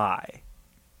fly.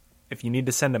 If you need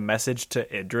to send a message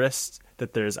to Idris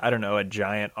that there's, I don't know, a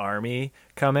giant army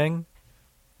coming,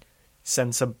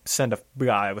 send a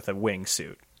guy with a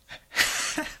wingsuit.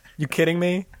 You kidding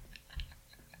me?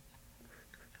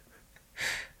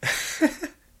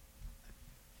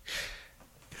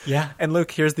 Yeah. And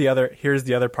Luke, here's the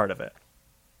other part of it.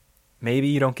 Maybe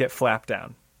you don't get flap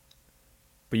down,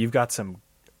 but you've got some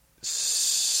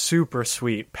super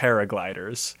sweet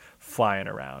paragliders flying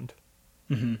around.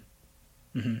 Mm-hmm.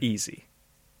 Mm-hmm. Easy.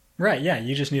 Right, yeah,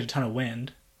 you just need a ton of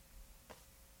wind.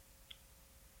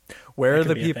 Where are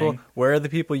the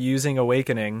people using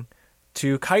Awakening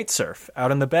to kite surf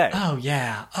out in the bay? Oh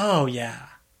yeah.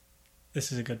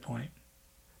 This is a good point.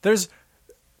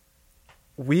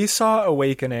 We saw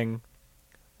Awakening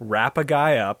wrap a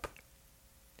guy up,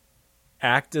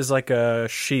 act as like a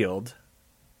shield,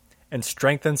 and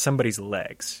strengthen somebody's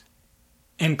legs.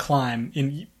 And climb.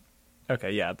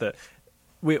 Okay, yeah.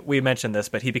 We mentioned this,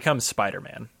 but he becomes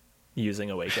Spider-Man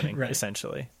using Awakening, right.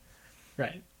 essentially.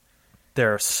 Right.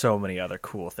 There are so many other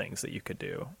cool things that you could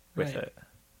do with it.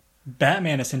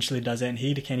 Batman essentially does it, and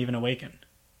he can't even awaken.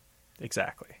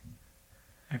 Exactly.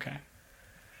 Okay.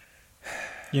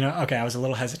 Okay, I was a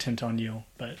little hesitant on you,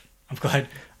 but I'm glad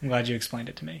you explained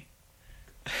it to me.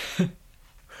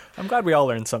 I'm glad we all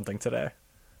learned something today.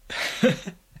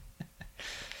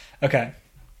 Okay.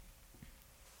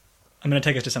 I'm going to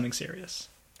take us to something serious.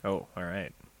 Oh, all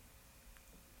right.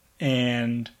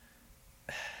 And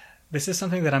this is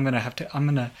something that I'm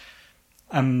a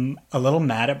little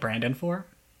mad at Brandon for.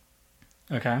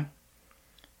 Okay.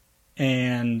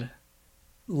 And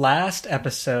last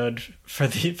episode for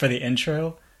the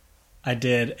intro, I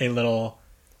did a little,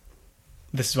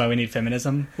 this is why we need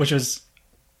feminism, which was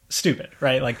stupid,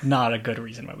 right? Like, not a good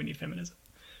reason why we need feminism.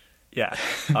 Yeah,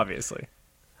 obviously.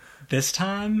 This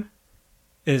time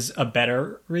is a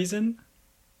better reason.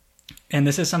 And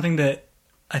this is something that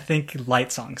I think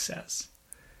Lightsong says.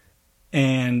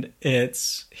 And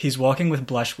he's walking with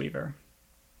Blushweaver.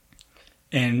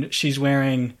 And she's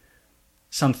wearing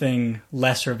something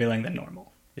less revealing than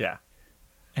normal. Yeah.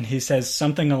 And he says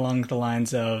something along the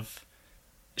lines of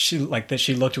she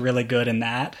looked really good in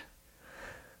that.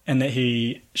 And that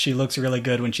she looks really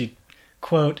good when she,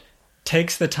 quote,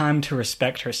 takes the time to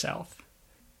respect herself.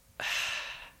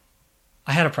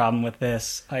 I had a problem with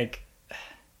this,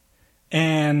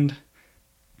 and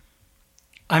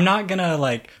I'm not gonna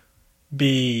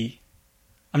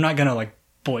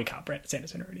boycott Brandon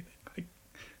Sanderson or anything.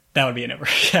 That would be an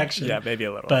overreaction. Yeah, maybe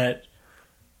a little. But,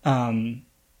 and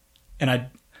I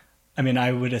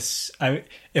would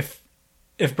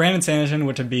if Brandon Sanderson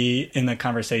were to be in the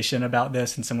conversation about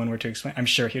this and someone were to explain, I'm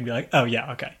sure he'd be like, "Oh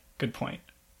yeah, okay, good point."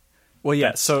 Well,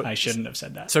 yeah. So I shouldn't have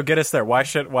said that. So get us there. Why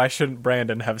shouldn't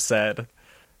Brandon have said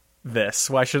this?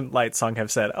 Why shouldn't Lightsong have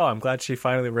said, "Oh, I'm glad she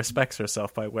finally respects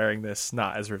herself by wearing this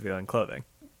not as revealing clothing"?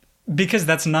 Because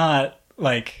that's not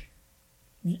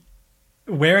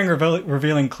wearing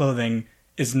revealing clothing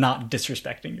is not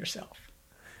disrespecting yourself.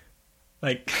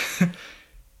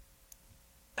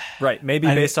 Right. Maybe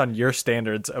based on your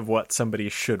standards of what somebody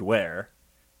should wear.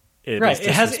 It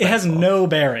has no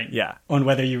bearing. Yeah. On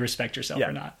whether you respect yourself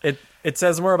or not. It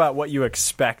says more about what you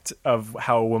expect of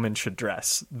how a woman should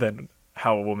dress than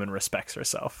how a woman respects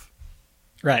herself.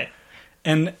 Right.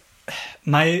 And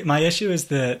my issue is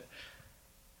that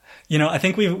I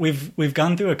think we've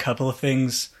gone through a couple of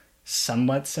things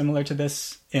somewhat similar to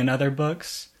this in other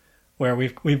books where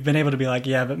we've been able to be like,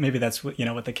 yeah, but maybe that's what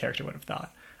the character would have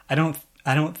thought. I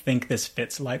don't think this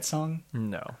fits Lightsong.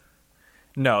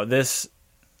 No, this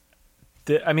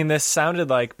sounded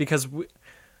like, because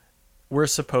we're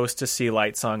supposed to see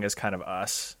Lightsong as kind of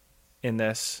us in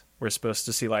this. We're supposed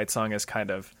to see Lightsong as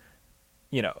kind of,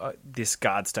 this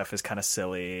God stuff is kind of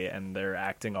silly and they're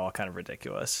acting all kind of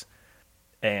ridiculous.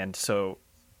 And so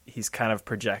he's kind of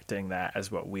projecting that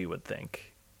as what we would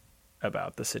think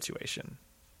about the situation.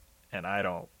 And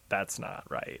that's not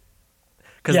right.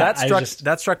 Because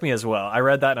that struck me as well. I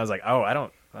read that and I was like, oh, I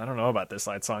don't know about this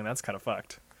Lightsong. That's kind of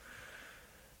fucked.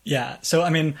 Yeah. So,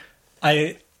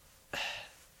 I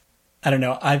don't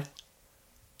know. I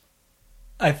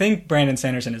think Brandon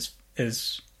Sanderson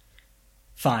is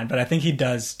fine, but I think he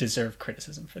does deserve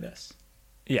criticism for this.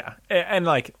 Yeah, and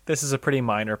like this is a pretty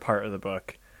minor part of the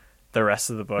book. The rest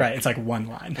of the book, right? It's like one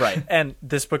line, right? And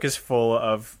this book is full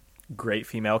of great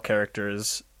female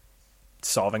characters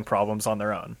solving problems on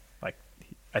their own. Like,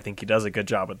 I think he does a good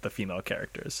job with the female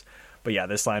characters. But yeah,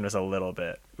 this line was a little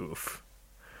bit oof.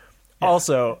 Yeah.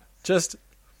 Also, just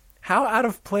how out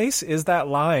of place is that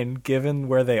line given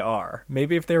where they are?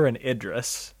 Maybe if they were in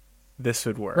Idris, this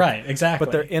would work. Right, exactly.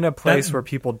 But they're in a place where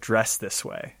people dress this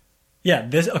way. Yeah,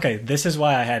 this is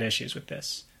why I had issues with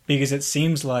this. Because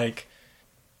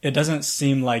it doesn't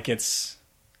seem like it's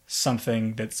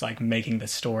something that's like making the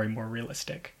story more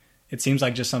realistic. It seems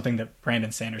like just something that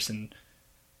Brandon Sanderson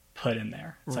put in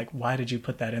there. It's like, why did you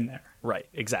put that in there? Right,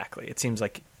 exactly. It seems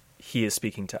like he is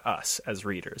speaking to us as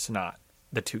readers, not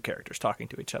the two characters talking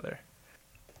to each other.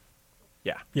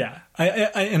 Yeah. Yeah.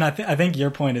 I think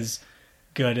your point is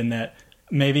good in that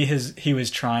maybe he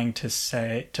was trying to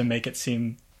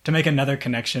make another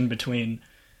connection between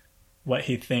what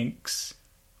he thinks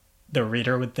the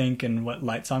reader would think and what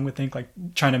Lightsong would think, like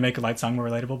trying to make a Lightsong more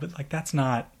relatable, but like that's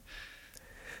not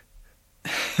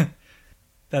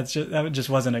that just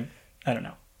wasn't I don't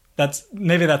know.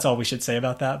 Maybe that's all we should say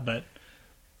about that, but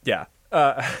yeah.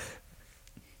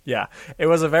 Yeah. It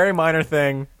was a very minor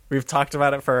thing. We've talked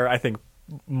about it for I think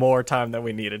more time than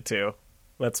we needed to.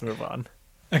 Let's move on.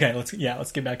 Okay,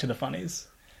 let's get back to the funnies.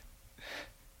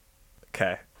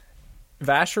 Okay.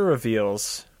 Vasher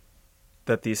reveals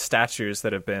that these statues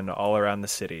that have been all around the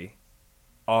city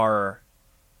are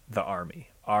the army,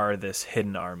 are this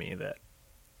hidden army that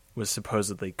was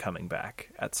supposedly coming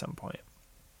back at some point.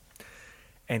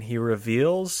 And he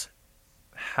reveals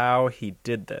how he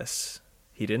did this.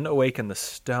 He didn't awaken the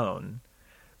stone,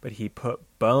 but he put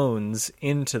bones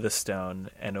into the stone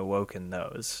and awoken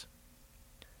those.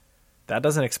 That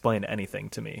doesn't explain anything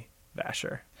to me,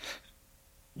 Vasher.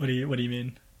 What do you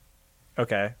mean?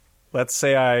 Okay, let's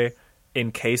say I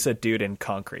encase a dude in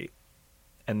concrete,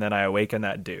 and then I awaken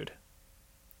that dude.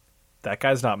 That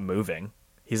guy's not moving.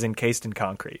 He's encased in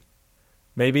concrete.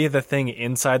 Maybe the thing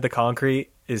inside the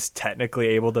concrete is technically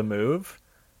able to move?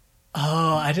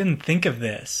 Oh, I didn't think of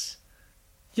this.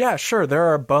 Yeah, sure, there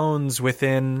are bones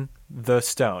within the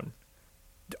stone.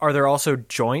 Are there also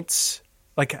joints?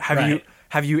 Like,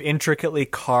 have you intricately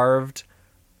carved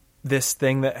this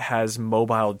thing that has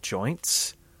mobile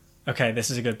joints? Okay, this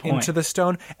is a good point. Into the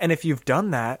stone. And if you've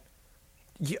done that,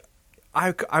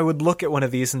 I would look at one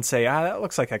of these and say, that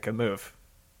looks like I could move.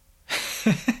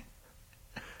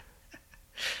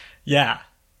 Yeah.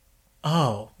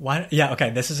 Oh, why? Yeah. Okay.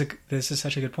 This is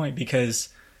such a good point because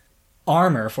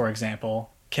armor, for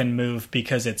example, can move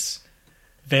because it's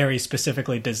very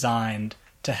specifically designed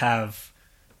to have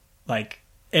like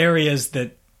areas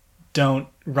that don't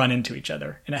run into each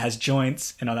other, and it has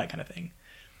joints and all that kind of thing.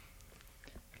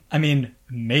 I mean,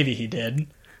 maybe he did,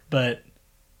 but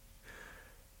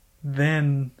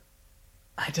then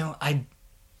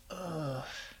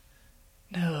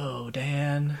no,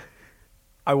 Dan.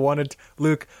 I wanted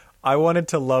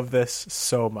to love this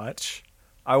so much.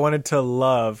 I wanted to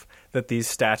love that these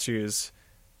statues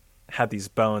had these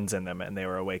bones in them and they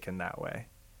were awakened that way.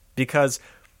 Because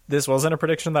this wasn't a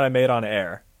prediction that I made on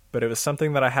air, but it was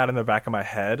something that I had in the back of my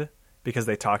head because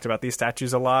they talked about these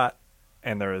statues a lot.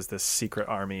 And there was this secret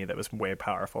army that was way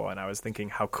powerful. And I was thinking,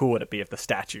 how cool would it be if the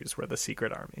statues were the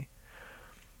secret army?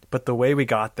 But the way we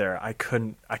got there, I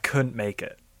couldn't make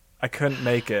it. I couldn't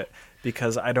make it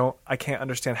because I can't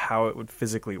understand how it would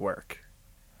physically work.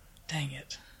 Dang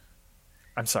it.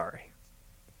 I'm sorry.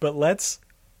 But let's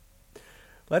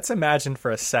imagine for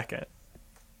a second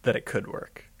that it could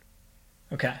work.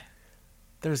 Okay.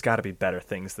 There's got to be better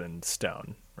things than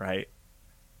stone, right?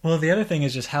 Well, the other thing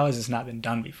is just how has this not been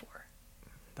done before?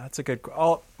 That's a good...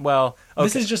 Oh, well... Okay.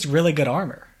 This is just really good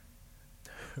armor.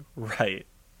 Right.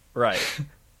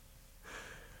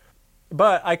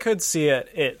 But I could see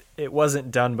it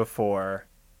wasn't done before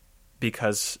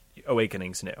because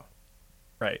Awakening's new.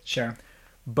 Right. Sure.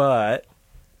 But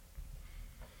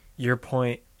your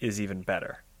point is even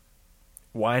better.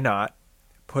 Why not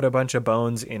put a bunch of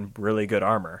bones in really good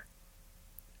armor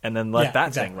and then let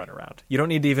that thing run around? You don't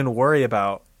need to even worry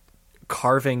about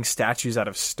carving statues out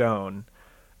of stone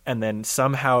and then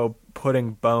somehow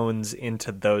putting bones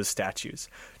into those statues.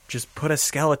 Just put a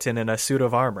skeleton in a suit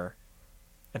of armor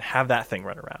and have that thing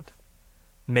run around.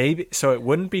 Maybe so it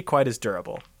wouldn't be quite as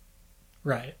durable.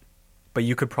 Right. But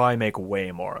you could probably make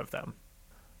way more of them.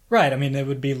 Right. I mean, it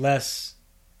would be less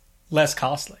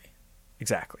costly.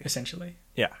 Exactly. Essentially.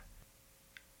 Yeah.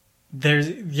 there's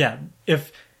yeah,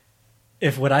 if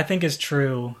what I think is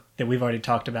true that we've already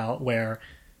talked about, where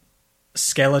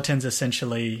skeletons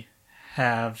essentially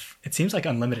have, it seems like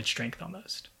unlimited strength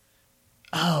almost.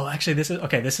 Oh, actually, this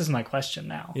is my question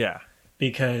now. Yeah.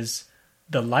 Because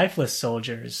the lifeless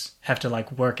soldiers have to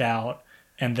like work out,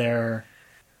 and they're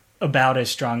about as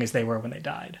strong as they were when they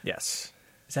died. Yes.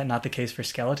 Is that not the case for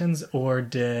skeletons, or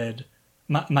did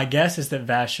my guess is that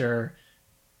Vasher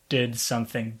did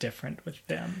something different with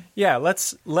them? Yeah,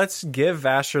 let's give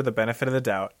Vasher the benefit of the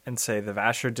doubt and say the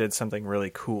Vasher did something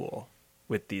really cool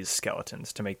with these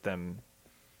skeletons to make them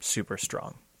super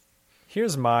strong.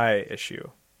 Here's my issue.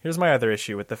 Here's my other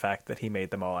issue with the fact that he made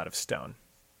them all out of stone.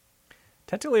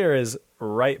 Tetelier is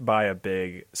right by a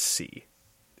big sea.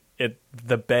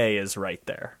 The bay is right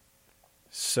there.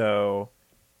 So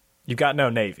you've got no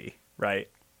navy, right?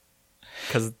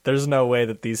 Because there's no way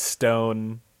that these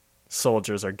stone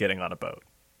soldiers are getting on a boat.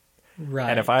 Right.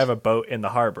 And if I have a boat in the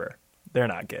harbor, they're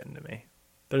not getting to me.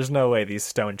 There's no way these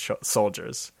stone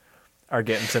soldiers are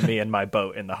getting to me and my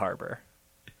boat in the harbor.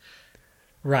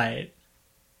 Right.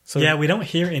 So yeah, we don't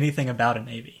hear anything about a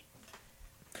navy.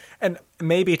 And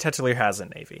maybe Tetelier has a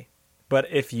navy.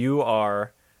 But if you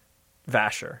are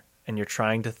Vasher and you're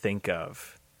trying to think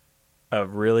of a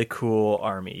really cool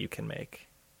army you can make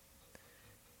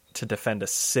to defend a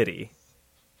city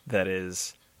that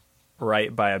is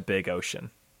right by a big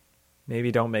ocean,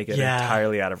 maybe don't make it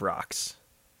entirely out of rocks.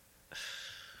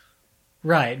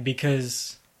 Right,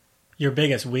 because your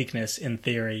biggest weakness in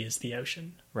theory is the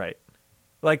ocean. Right.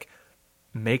 Like,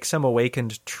 make some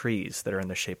awakened trees that are in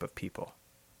the shape of people.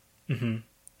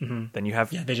 Mm-hmm. Mm-hmm. Then you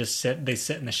have... Yeah, they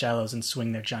sit in the shallows and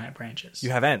swing their giant branches. You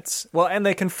have Ents. Well, and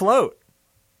they can float.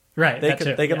 Right,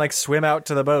 They can like swim out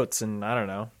to the boats, and I don't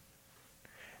know.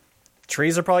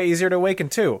 Trees are probably easier to awaken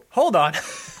too. Hold on.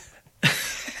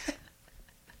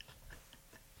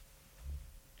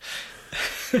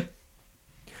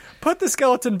 Put the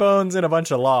skeleton bones in a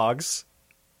bunch of logs.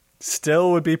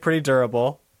 Still would be pretty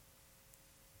durable.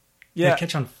 Yeah. They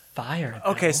catch on fire.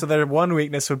 Though. Okay, so their one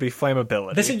weakness would be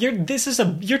flammability.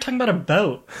 You're talking about a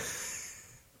boat.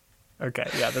 Okay,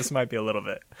 yeah, this might be a little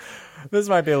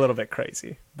bit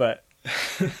crazy, but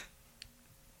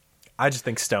I just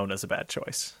think stone is a bad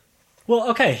choice.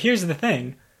 Well, okay, here's the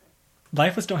thing.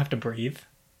 Lifeless don't have to breathe.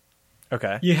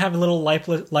 Okay. You have little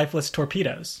lifeless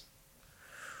torpedoes.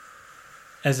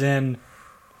 As in,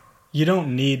 you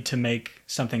don't need to make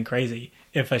something crazy.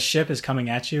 If a ship is coming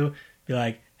at you, be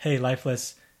like, hey,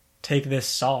 lifeless, take this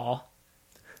saw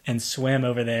and swim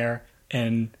over there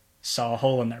and saw a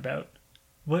hole in their boat.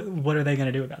 What are they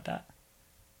going to do about that?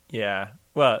 Yeah.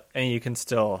 Well, and you can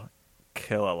still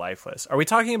kill a lifeless. Are we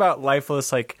talking about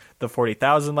lifeless like the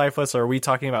 40,000 lifeless, or are we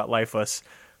talking about lifeless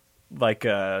like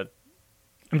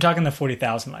I'm talking the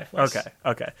 40,000 lifeless.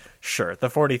 Okay. Sure. The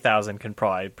 40,000 can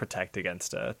probably protect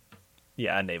against a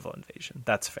naval invasion.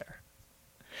 That's fair.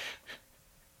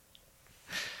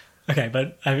 Okay,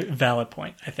 but a valid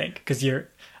point, I think, because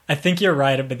I think you're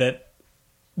right about that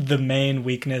the main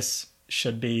weakness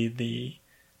should be the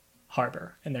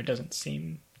harbor, and there doesn't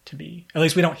seem to be. At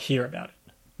least we don't hear about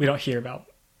it. We don't hear about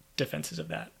defenses of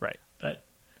that. Right. But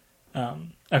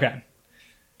okay.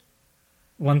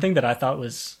 One thing that I thought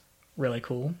was really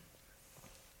cool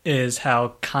is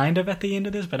how kind of at the end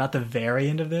of this, but not the very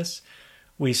end of this,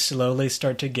 we slowly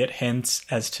start to get hints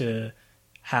as to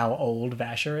how old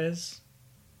Vasher is.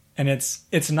 And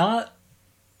it's not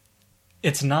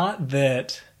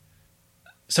that.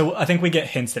 So I think we get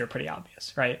hints that are pretty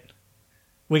obvious, right?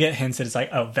 We get hints that it's like,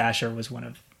 oh, Vasher was one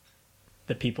of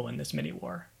the people in this mini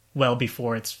war, well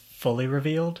before it's fully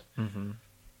revealed. Mm-hmm.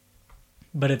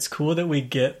 But it's cool that we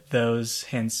get those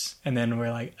hints, and then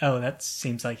we're like, oh, that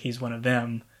seems like he's one of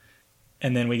them.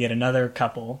 And then we get another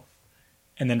couple,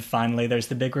 and then finally there's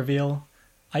the big reveal.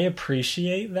 I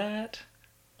appreciate that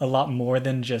a lot more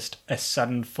than just a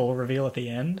sudden full reveal at the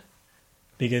end.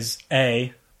 Because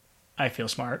A, I feel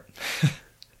smart.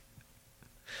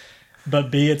 But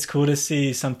B, it's cool to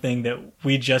see something that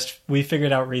we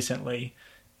figured out recently,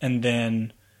 and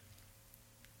then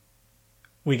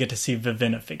we get to see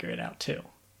Vivenna figure it out too.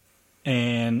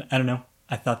 And I don't know,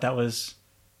 I thought that was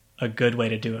a good way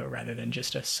to do it rather than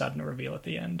just a sudden reveal at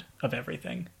the end of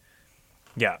everything.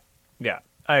 Yeah,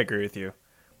 I agree with you.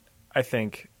 I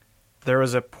think there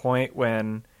was a point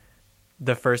when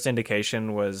the first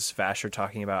indication was Vasher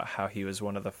talking about how he was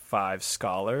one of the 5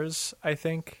 scholars, I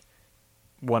think.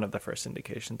 One of the first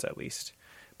indications, at least.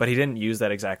 But he didn't use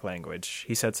that exact language.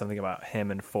 He said something about him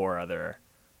and 4 other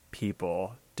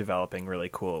people developing really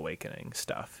cool awakening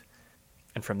stuff.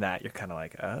 And from that, you're kind of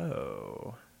like,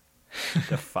 oh,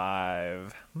 the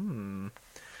 5.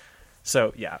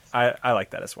 So yeah, I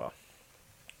like that as well.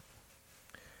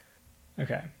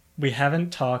 Okay. We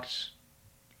haven't talked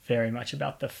very much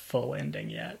about the full ending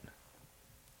yet.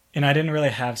 And I didn't really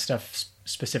have stuff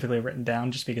specifically written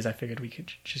down just because I figured we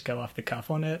could just go off the cuff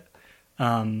on it.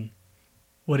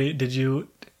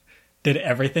 Did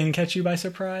everything catch you by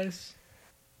surprise?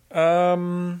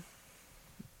 Well,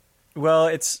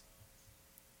 it's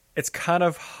kind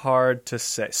of hard to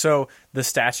say. So the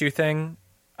statue thing,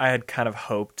 I had kind of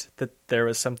hoped that there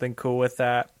was something cool with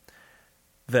that.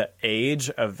 The age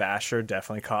of Vasher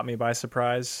definitely caught me by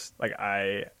surprise. Like,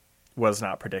 I was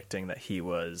not predicting that he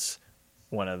was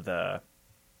one of the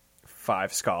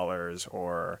 5 scholars,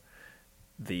 or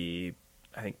I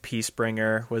think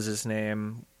Peacebringer was his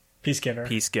name.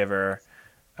 Peacegiver.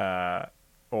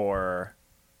 Or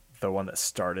the one that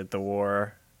started the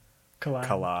war.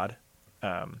 Kalad.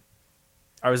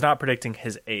 I was not predicting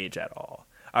his age at all.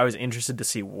 I was interested to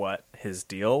see what his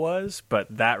deal was,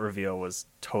 but that reveal was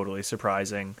totally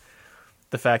surprising.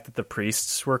 The fact that the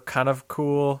priests were kind of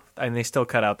cool, and they still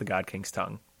cut out the God King's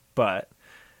tongue, but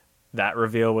that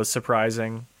reveal was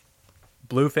surprising.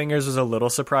 Bluefingers was a little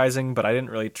surprising, but I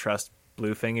didn't really trust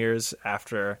Bluefingers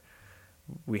after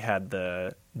we had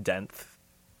the Denth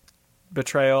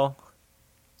betrayal.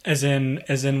 As in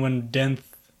when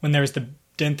there was the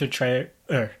Denth betrayal,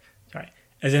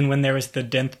 as in when there was the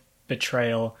Denth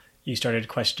betrayal, you started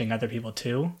questioning other people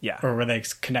too? Yeah. Or were they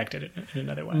connected in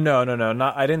another way? No.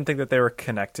 I didn't think that they were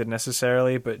connected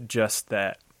necessarily, but just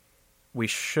that we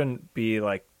shouldn't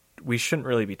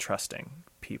really be trusting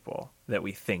people that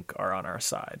we think are on our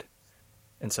side.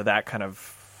 And so that kind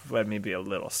of led me to be a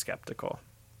little skeptical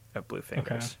of Bluefingers.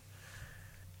 Okay.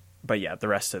 But yeah, the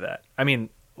rest of that. I mean,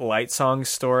 Lightsong's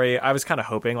story, I was kind of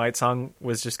hoping Lightsong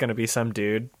was just going to be some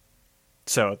dude.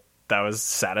 So that was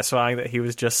satisfying that he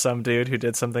was just some dude who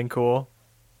did something cool.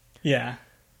 Yeah.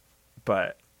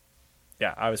 But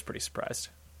yeah, I was pretty surprised.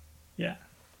 Yeah.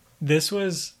 This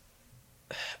was...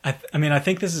 I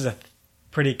think this is a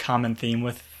pretty common theme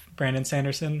with Brandon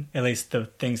Sanderson, at least the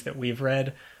things that we've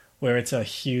read, where it's a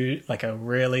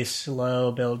really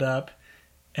slow build up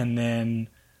and then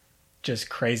just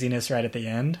craziness right at the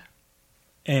end.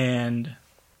 And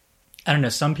I don't know,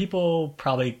 some people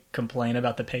probably complain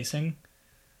about the pacing.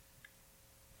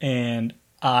 And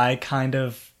I kind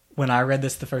of, when I read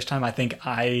this the first time, I think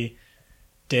I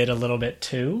did a little bit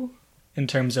too, in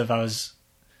terms of the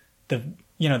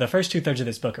first 2/3 of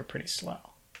this book are pretty slow.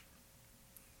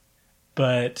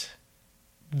 But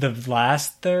the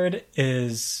last third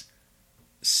is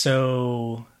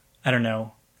so, I don't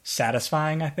know,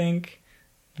 satisfying, I think,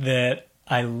 that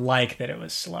I like that it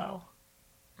was slow.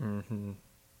 Mm-hmm.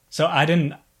 So I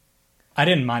didn't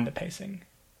mind the pacing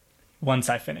once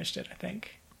I finished it, I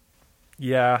think.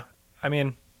 Yeah, I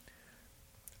mean,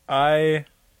 I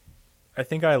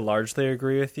think I largely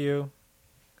agree with you,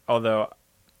 although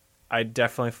I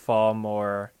definitely fall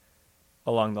more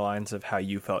along the lines of how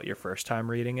you felt your first time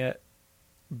reading it.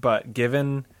 But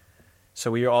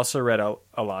so we also read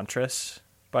Elantris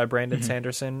by Brandon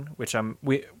Sanderson, which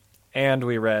we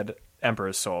read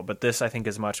Emperor's Soul, but this I think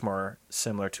is much more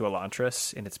similar to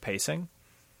Elantris in its pacing.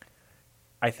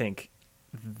 I think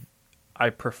I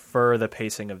prefer the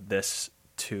pacing of this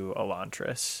to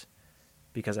Elantris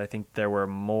because I think there were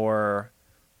more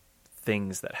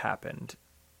things that happened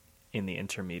in the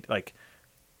intermediate. Like,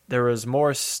 there was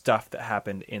more stuff that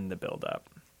happened in the build-up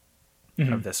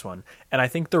of this one. And I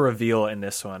think the reveal in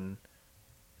this one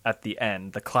at the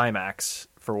end, the climax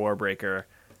for Warbreaker,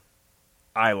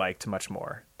 I liked much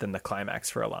more than the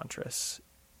climax for Elantris.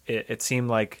 It seemed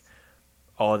like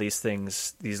all of these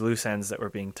things, these loose ends that were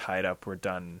being tied up, were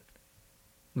done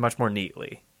much more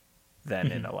neatly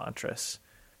than in Elantris.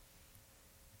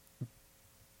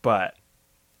 But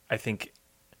I think,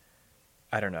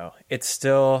 I don't know, it's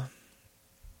still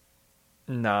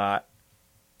not...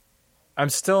 I'm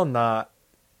still not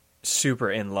super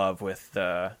in love with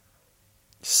the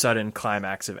sudden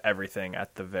climax of everything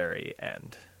at the very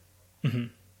end. Mm-hmm.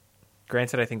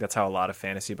 Granted, I think that's how a lot of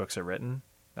fantasy books are written,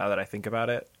 now that I think about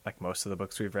it. Like, most of the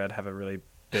books we've read have a really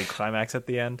big climax at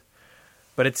the end.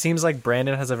 But it seems like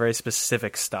Brandon has a very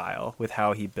specific style with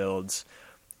how he builds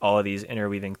all of these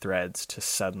interweaving threads to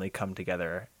suddenly come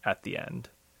together at the end.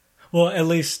 Well, at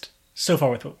least so far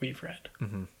with what we've read.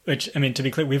 Mm-hmm. Which, I mean, to be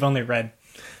clear, we've only read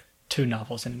 2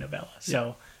 novels and a novella.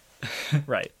 So, yeah.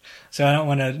 Right. So I don't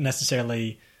want to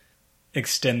necessarily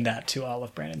extend that to all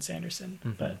of Brandon Sanderson.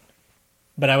 Mm-hmm.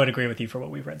 But I would agree with you for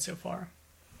what we've read so far.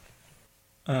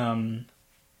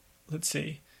 Let's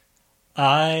see.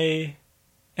 I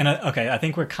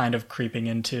think we're kind of creeping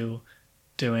into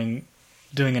doing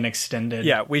doing an extended.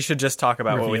 Yeah, we should just talk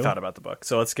about what we review. thought about the book.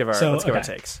 So let's give our Okay.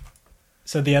 takes.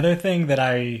 So the other thing that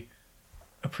I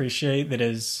appreciate that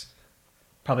is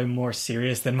probably more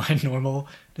serious than my normal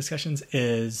discussions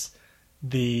is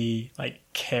the like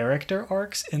character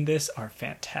arcs in this are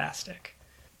fantastic.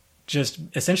 Just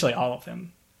essentially all of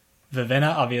them.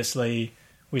 Vivenna, obviously,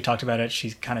 we talked about it.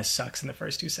 She kind of sucks in the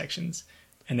first two sections,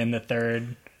 and then the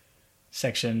third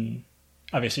section,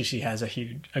 obviously, she has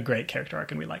a great character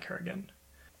arc, and we like her again.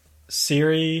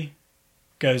 Ciri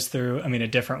goes through, I mean, a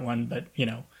different one, but you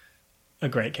know, a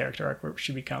great character arc where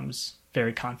she becomes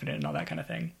very confident and all that kind of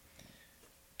thing.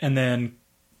 And then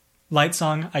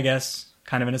Lightsong, I guess,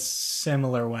 kind of in a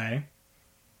similar way.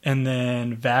 And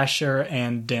then Vasher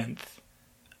and Denth,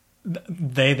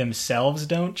 they themselves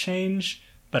don't change,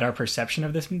 but our perception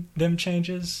of them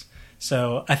changes.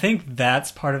 So I think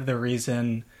that's part of the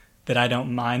reason that I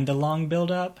don't mind the long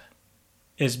build-up,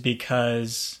 is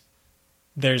because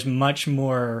there's much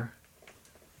more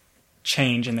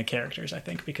change in the characters, I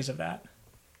think, because of that,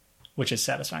 which is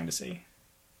satisfying to see.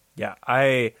 Yeah,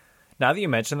 now that you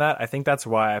mention that, I think that's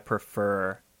why I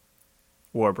prefer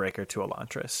Warbreaker to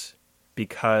Elantris,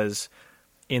 because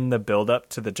in the build-up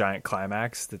to the giant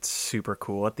climax that's super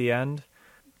cool at the end,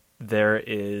 there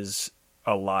is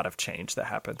a lot of change that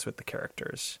happens with the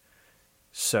characters.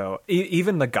 So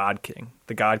even the God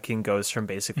King goes from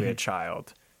basically a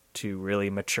child to really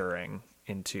maturing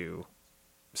into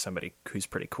somebody who's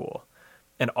pretty cool.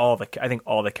 And I think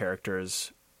all the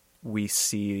characters, we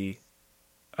see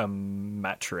a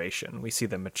maturation. We see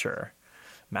them mature.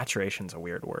 Maturation's a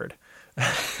weird word.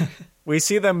 We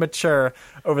see them mature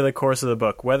over the course of the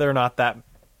book. Whether or not that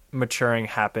maturing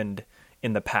happened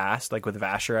in the past, like with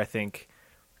Vasher, I think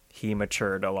he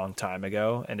matured a long time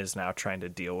ago and is now trying to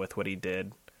deal with what he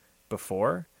did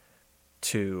before,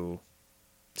 to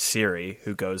Ciri,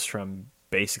 who goes from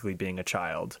basically being a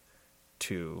child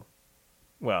to,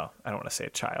 well, I don't want to say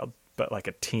a child, but like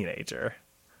a teenager,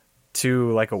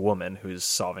 to like a woman who's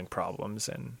solving problems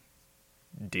and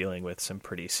dealing with some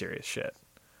pretty serious shit.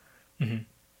 Mm-hmm.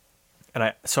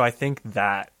 And I think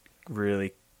that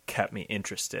really kept me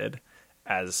interested,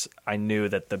 as I knew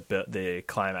that the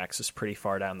climax was pretty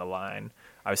far down the line.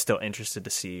 I was still interested to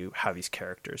see how these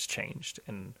characters changed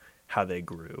and how they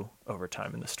grew over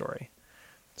time in the story.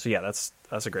 So yeah, that's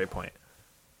a great point.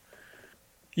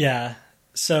 Yeah.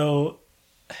 So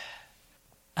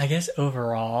I guess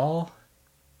overall,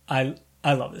 I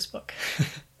love this book.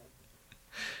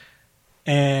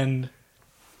 And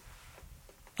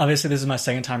obviously this is my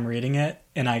second time reading it,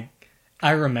 and I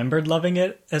remembered loving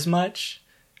it as much,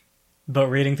 but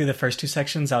reading through the first two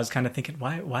sections, I was kind of thinking,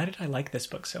 why did I like this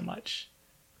book so much?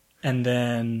 And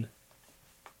then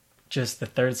just the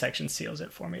third section seals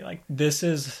it for me. Like, this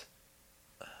is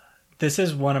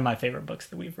one of my favorite books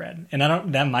that we've read. And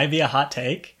that might be a hot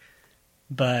take,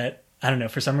 but I don't know,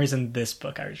 for some reason this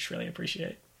book I just really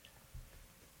appreciate.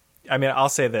 I mean, I'll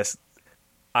say this.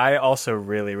 I also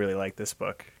really, really like this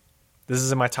book. This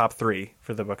is in my top 3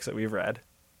 for the books that we've read.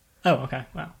 Oh, okay.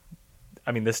 Wow.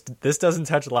 I mean, this doesn't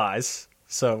touch Lies,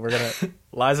 so we're going to...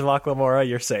 Lies of Aklamora,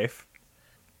 you're safe.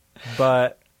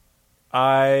 But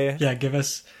Yeah, give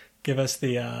us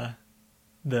the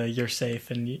you're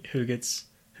safe and who gets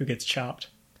chopped.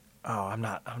 Oh,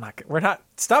 we're not...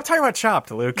 Stop talking about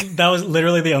Chopped, Luke. That was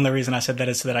literally the only reason I said that,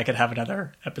 is so that I could have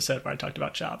another episode where I talked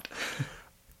about Chopped.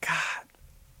 God.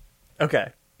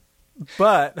 Okay.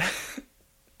 But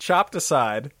Chopped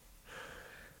aside,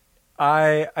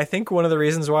 I think one of the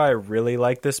reasons why I really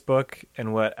like this book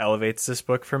and what elevates this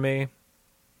book for me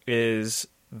is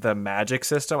the magic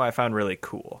system I found really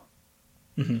cool.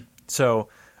 Mm-hmm. So,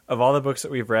 of all the books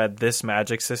that we've read, this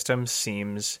magic system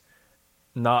seems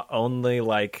not only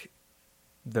like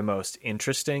the most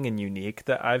interesting and unique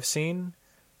that I've seen,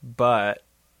 but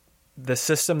the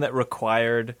system that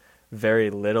required very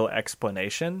little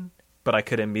explanation, but I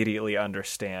could immediately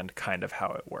understand kind of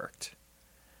how it worked.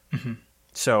 Mm-hmm.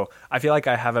 So I feel like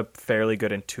I have a fairly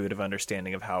good intuitive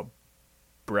understanding of how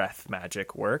breath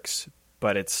magic works,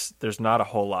 but there's not a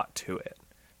whole lot to it.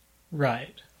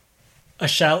 Right.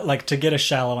 To get a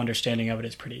shallow understanding of it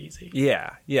is pretty easy.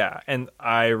 Yeah. And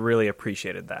I really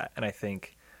appreciated that. And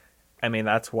I mean,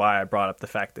 that's why I brought up the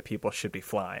fact that people should be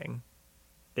flying,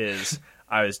 is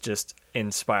I was just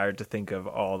inspired to think of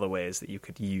all the ways that you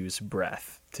could use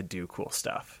breath to do cool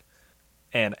stuff.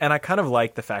 And I kind of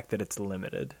like the fact that it's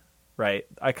limited, right?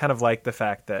 I kind of like the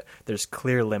fact that there's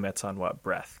clear limits on what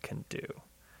breath can do.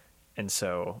 And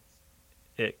so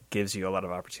it gives you a lot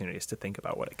of opportunities to think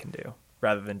about what it can do,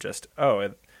 rather than just,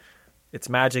 it's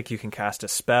magic, you can cast a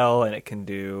spell and it can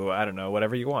do, I don't know,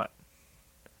 whatever you want.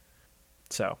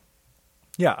 So,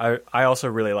 Yeah, I also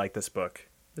really like this book.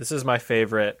 This is my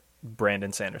favorite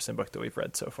Brandon Sanderson book that we've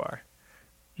read so far.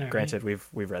 All right. Granted, we've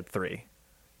read 3.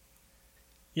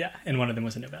 Yeah, and one of them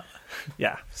was a novella.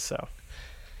 Yeah, so.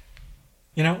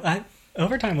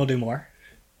 Over time we'll do more.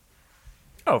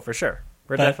 Oh, for sure.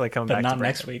 We're definitely coming back to But not Brandon.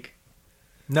 next week.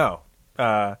 No.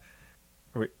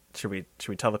 Should we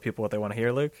tell the people what they want to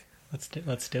hear, Luke? Let's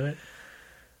do it.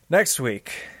 Next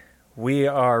week, we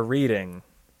are reading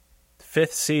The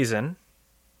Fifth Season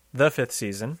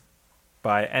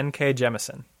by N.K.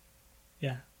 Jemisin.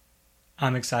 Yeah.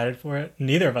 I'm excited for it.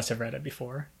 Neither of us have read it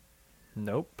before.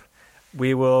 Nope.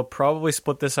 We will probably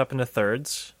split this up into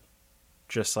thirds,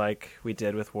 just like we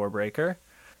did with Warbreaker.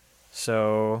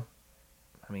 So,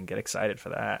 get excited for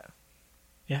that.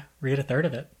 Yeah, read a third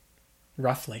of it.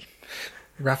 Roughly.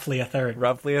 Roughly a third.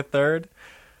 Roughly a third.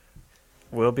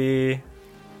 We'll be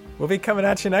coming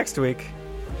at you next week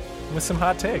with some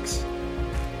hot takes.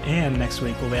 And next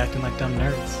week we'll be acting like dumb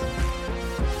nerds.